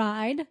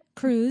 Ride,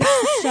 cruise,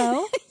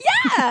 show.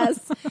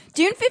 Yes.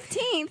 June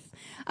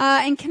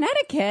 15th in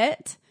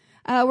Connecticut.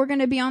 We're going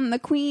to be on the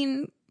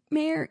Queen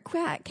Mary,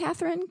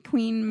 Catherine,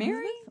 Queen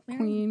Mary,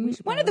 Queen,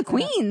 one of the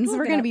queens.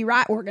 We're going to be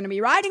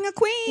riding a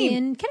queen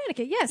In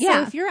Connecticut, yes.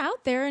 Yeah. So if you're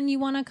out there and you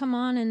want to come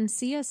on and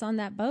see us on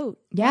that boat,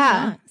 why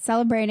Yeah, not?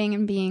 celebrating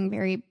and being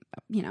very,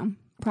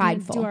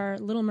 prideful. Do our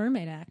Little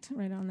Mermaid act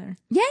right on there.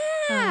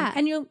 Yeah,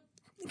 And you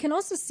can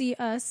also see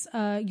us.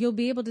 You'll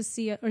be able to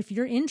see, or if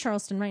you're in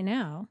Charleston right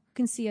now, you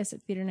can see us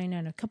at Theater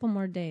 99 a couple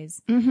more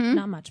days. Mm-hmm.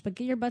 Not much, but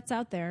get your butts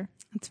out there.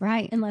 that's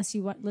right. Unless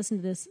you listen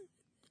to this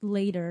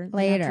later,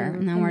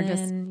 And then we're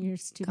just you're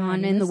too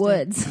Gone bad you in the missed it.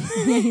 woods.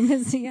 Yeah, you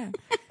missed it. Yeah,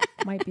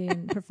 might be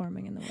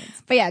performing in the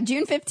woods. But yeah,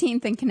 June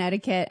 15th in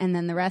Connecticut, and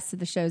then the rest of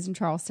the shows in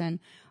Charleston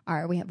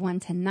we have one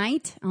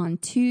tonight on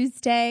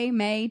Tuesday,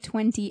 May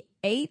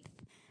 28th,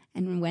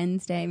 and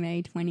Wednesday,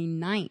 May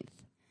 29th.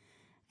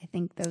 I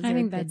think those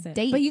are That's the it.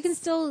 dates. But you can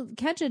still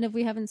catch it if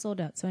we haven't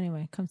sold out. So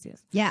anyway, come see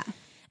us. Yeah.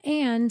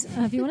 And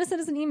if you want to send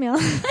us an email,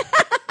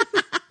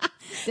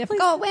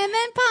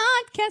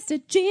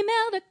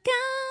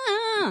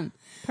 difficultwomenpodcast@gmail.com.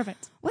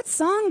 perfect. What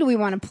song do we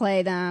want to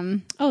play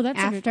them? Oh, that's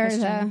a good after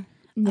question.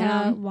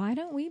 No. Why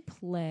don't we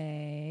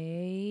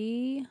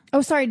play?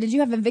 Oh, sorry. Did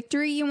you have a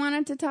victory you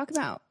wanted to talk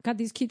about? Got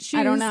these cute shoes.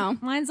 I don't know.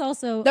 Mine's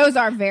also. Those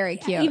are very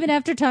cute. Even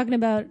after talking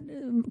about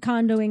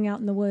condoing out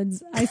in the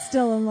woods, I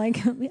still am like,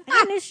 I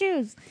got new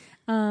shoes.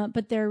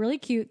 But they're really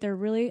cute. They're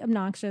really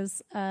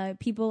obnoxious.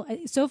 People,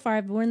 so far,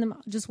 I've worn them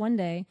just one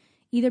day.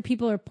 Either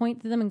people are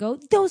point to them and go,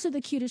 "Those are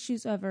the cutest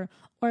shoes ever,"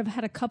 or I've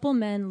had a couple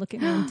men look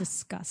at me in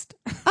disgust.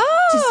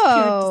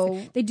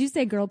 Oh, They do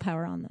say "girl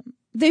power" on them.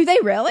 do they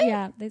really?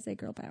 Yeah, they say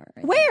 "girl power."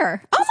 Right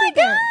Where? Oh my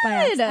there by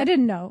accident. I god!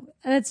 didn't know.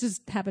 That's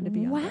just happened to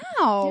be on there.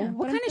 Wow. Yeah, What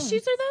but kind I'm of feeling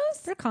shoes are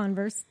those? They're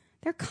Converse.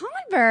 They're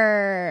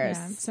Converse.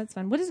 Yeah, so that's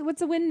fun. What's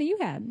the win that you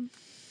had?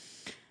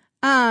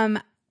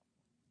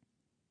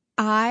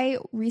 I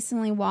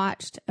recently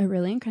watched a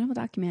really incredible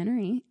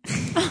documentary.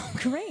 Oh,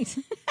 great.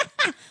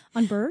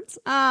 On birds?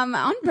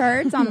 On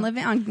birds, on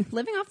living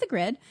off the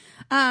grid.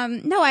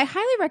 No, I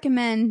highly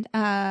recommend.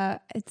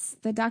 It's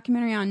the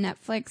documentary on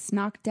Netflix,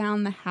 Knock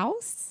Down the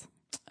House.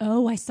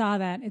 Oh, I saw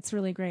that. It's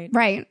really great.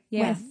 Right.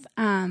 Yeah.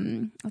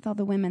 With all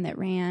the women that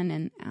ran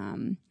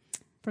and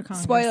For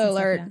Congress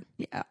spoiler and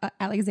stuff, alert,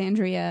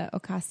 Alexandria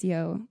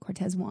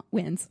Ocasio-Cortez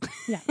wins.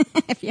 Yeah.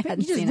 If you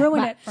hadn't You just seen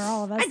ruined it. it for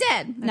all of us.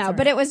 I did. No, all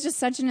but it was just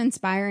such an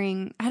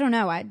inspiring, I don't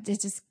know. I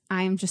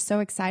am just so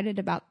excited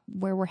about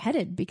where we're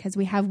headed because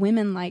we have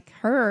women like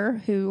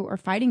her who are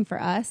fighting for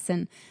us.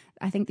 And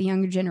I think the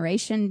younger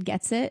generation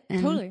gets it.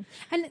 And Totally.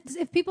 And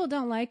if people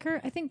don't like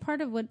her, I think part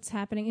of what's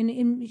happening,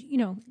 and you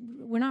know,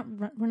 we're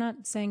not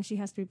saying she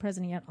has to be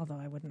president yet, although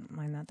I wouldn't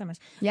mind that much.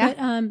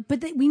 Yeah.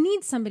 But we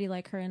need somebody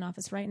like her in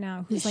office right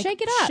now who's like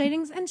shake it up.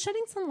 shedding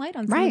some light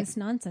on some of this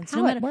nonsense.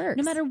 How it works.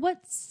 No matter what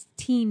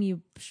team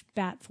you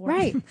bat for.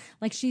 Right.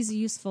 Like she's a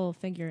useful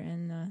figure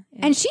in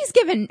And she's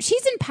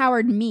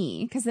empowered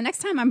me because the next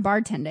time I'm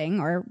bartending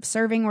or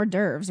serving hors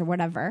d'oeuvres or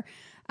whatever,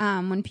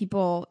 when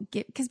people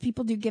because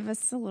people do give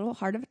us a little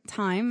hard of a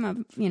time of,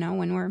 you know,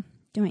 when we're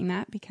doing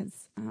that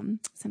because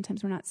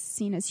sometimes we're not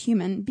seen as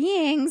human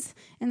beings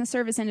in the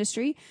service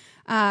industry.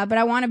 But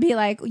I want to be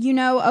like, you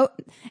know,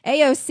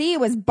 AOC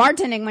was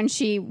bartending when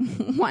she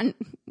won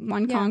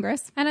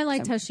Congress. And I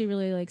liked how she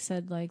really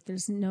said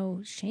there's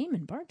no shame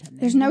in bartending.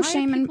 There's no Why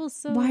shame in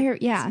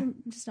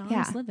just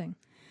honest living.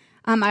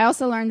 I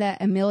also learned that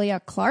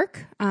Emilia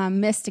Clarke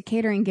missed a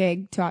catering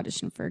gig to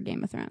audition for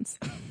Game of Thrones.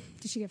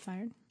 Did she get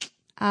fired?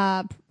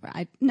 No,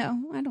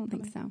 I don't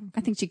think so.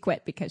 I think she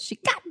quit because she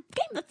got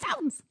Game of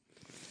Thrones.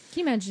 Can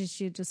you imagine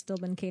she had just still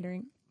been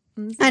catering?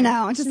 I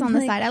know, just on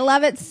the side. I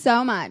love it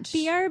so much.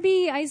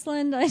 BRB,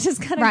 Iceland. I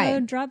just gotta go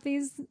drop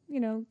these,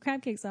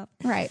 crab cakes off.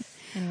 Right.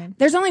 Anyway,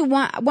 there's only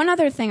one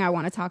other thing I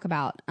want to talk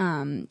about,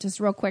 just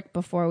real quick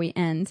before we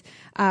end.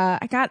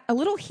 I got a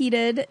little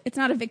heated. It's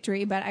not a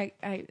victory, but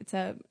it's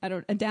a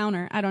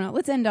downer. I don't know.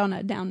 Let's end on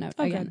a down note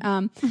again.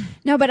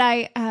 No, but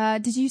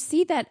did you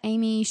see that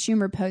Amy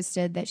Schumer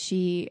posted that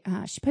she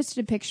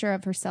posted a picture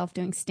of herself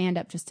doing stand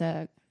up just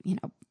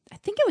I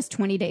think it was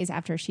 20 days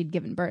after she'd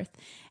given birth,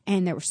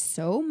 and there was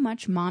so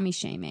much mommy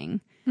shaming.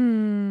 We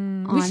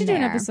should do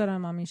an episode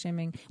on mommy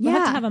shaming. We'll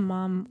have to have a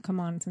mom come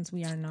on since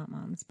we are not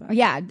moms. But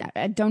yeah,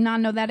 I do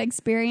not know that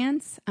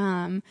experience.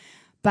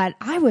 But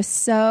I was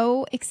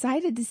so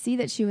excited to see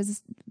that she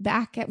was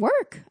back at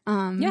work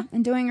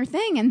and doing her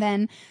thing. And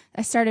then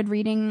I started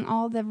reading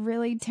all the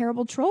really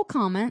terrible troll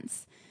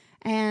comments.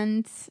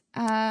 And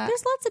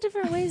there's lots of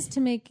different ways to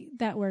make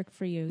that work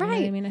for you. Right. You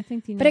know what I mean, I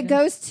think but it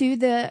goes to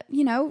the,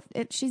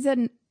 she's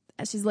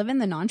living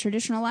the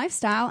non-traditional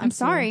lifestyle. I'm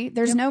sorry.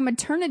 There's no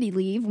maternity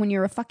leave when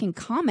you're a fucking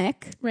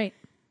comic. Right.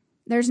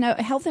 There's no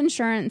health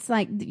insurance.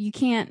 Like you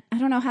can't, I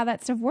don't know how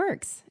that stuff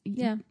works.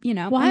 Yeah.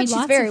 Well, I mean,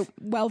 she's very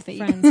wealthy.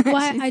 Friends. Well,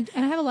 I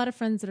have a lot of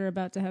friends that are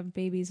about to have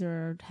babies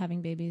or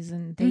having babies,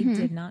 and they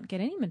did not get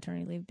any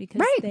maternity leave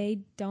because they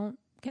don't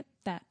get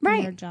that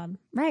in their job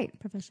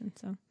profession.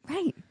 So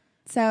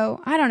So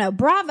I don't know.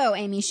 Bravo,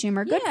 Amy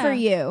Schumer. Good for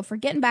you for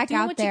getting back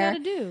out there. You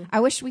gotta do. I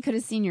wish we could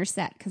have seen your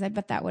set because I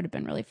bet that would have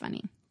been really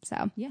funny.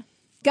 So yeah,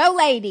 go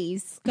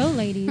ladies, go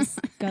ladies,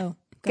 go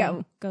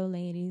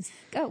ladies,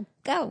 go.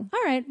 All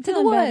right, to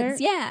the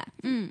woods. Better. Yeah,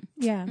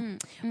 yeah.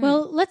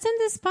 Well, let's end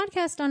this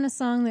podcast on a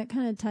song that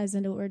kind of ties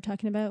into what we're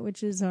talking about,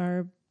 which is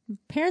our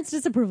parents'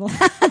 disapproval.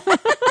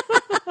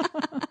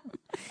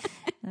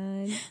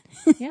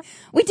 Yeah,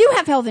 we do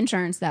have health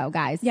insurance though,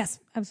 guys. Yes,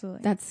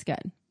 absolutely. That's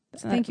good.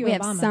 So thank you, we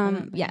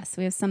Obama. We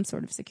have some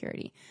sort of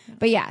security. Yeah.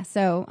 But yeah,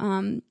 so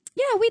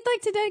we'd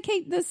like to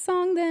dedicate this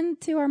song then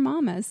to our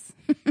mamas.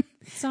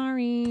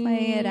 Sorry.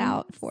 Play it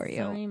out for you.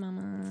 Sorry,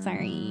 mama.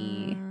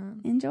 Sorry.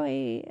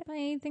 Enjoy.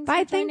 Bye. Thanks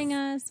for joining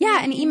us.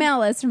 Yeah, and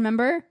email us,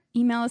 remember?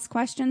 Email us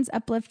questions,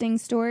 uplifting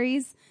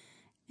stories,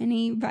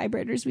 any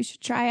vibrators we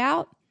should try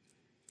out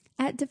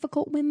at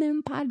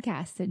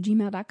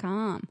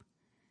difficultwomenpodcast@gmail.com.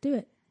 Do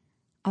it.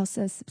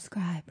 Also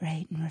subscribe,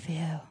 rate, and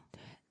review.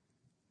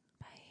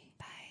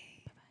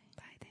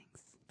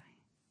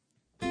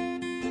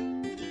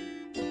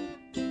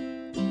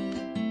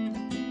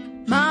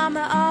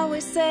 Mama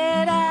always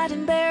said I'd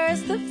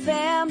embarrass the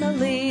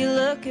family.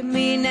 Look at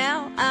me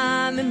now,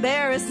 I'm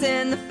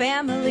embarrassing the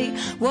family.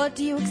 What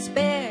do you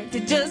expect?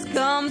 It just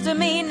comes to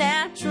me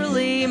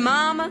naturally.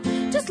 Mama,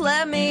 just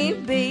let me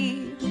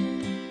be.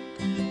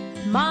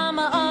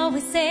 Mama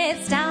always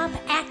said, stop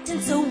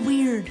acting so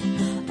weird,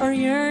 or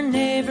you're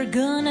never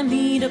gonna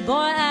meet a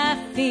boy I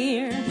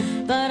fear.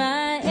 But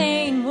I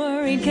ain't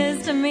worried,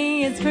 'cause to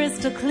me it's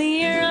crystal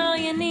clear. All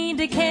you need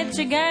to catch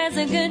a guy's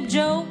a good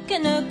joke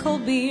and a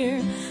cold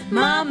beer.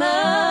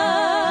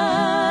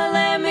 Mama,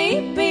 let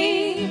me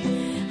be.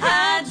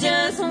 I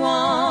just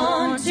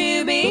want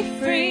to be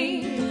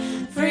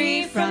free.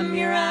 Free from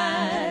your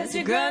eyes,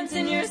 your grunts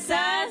and your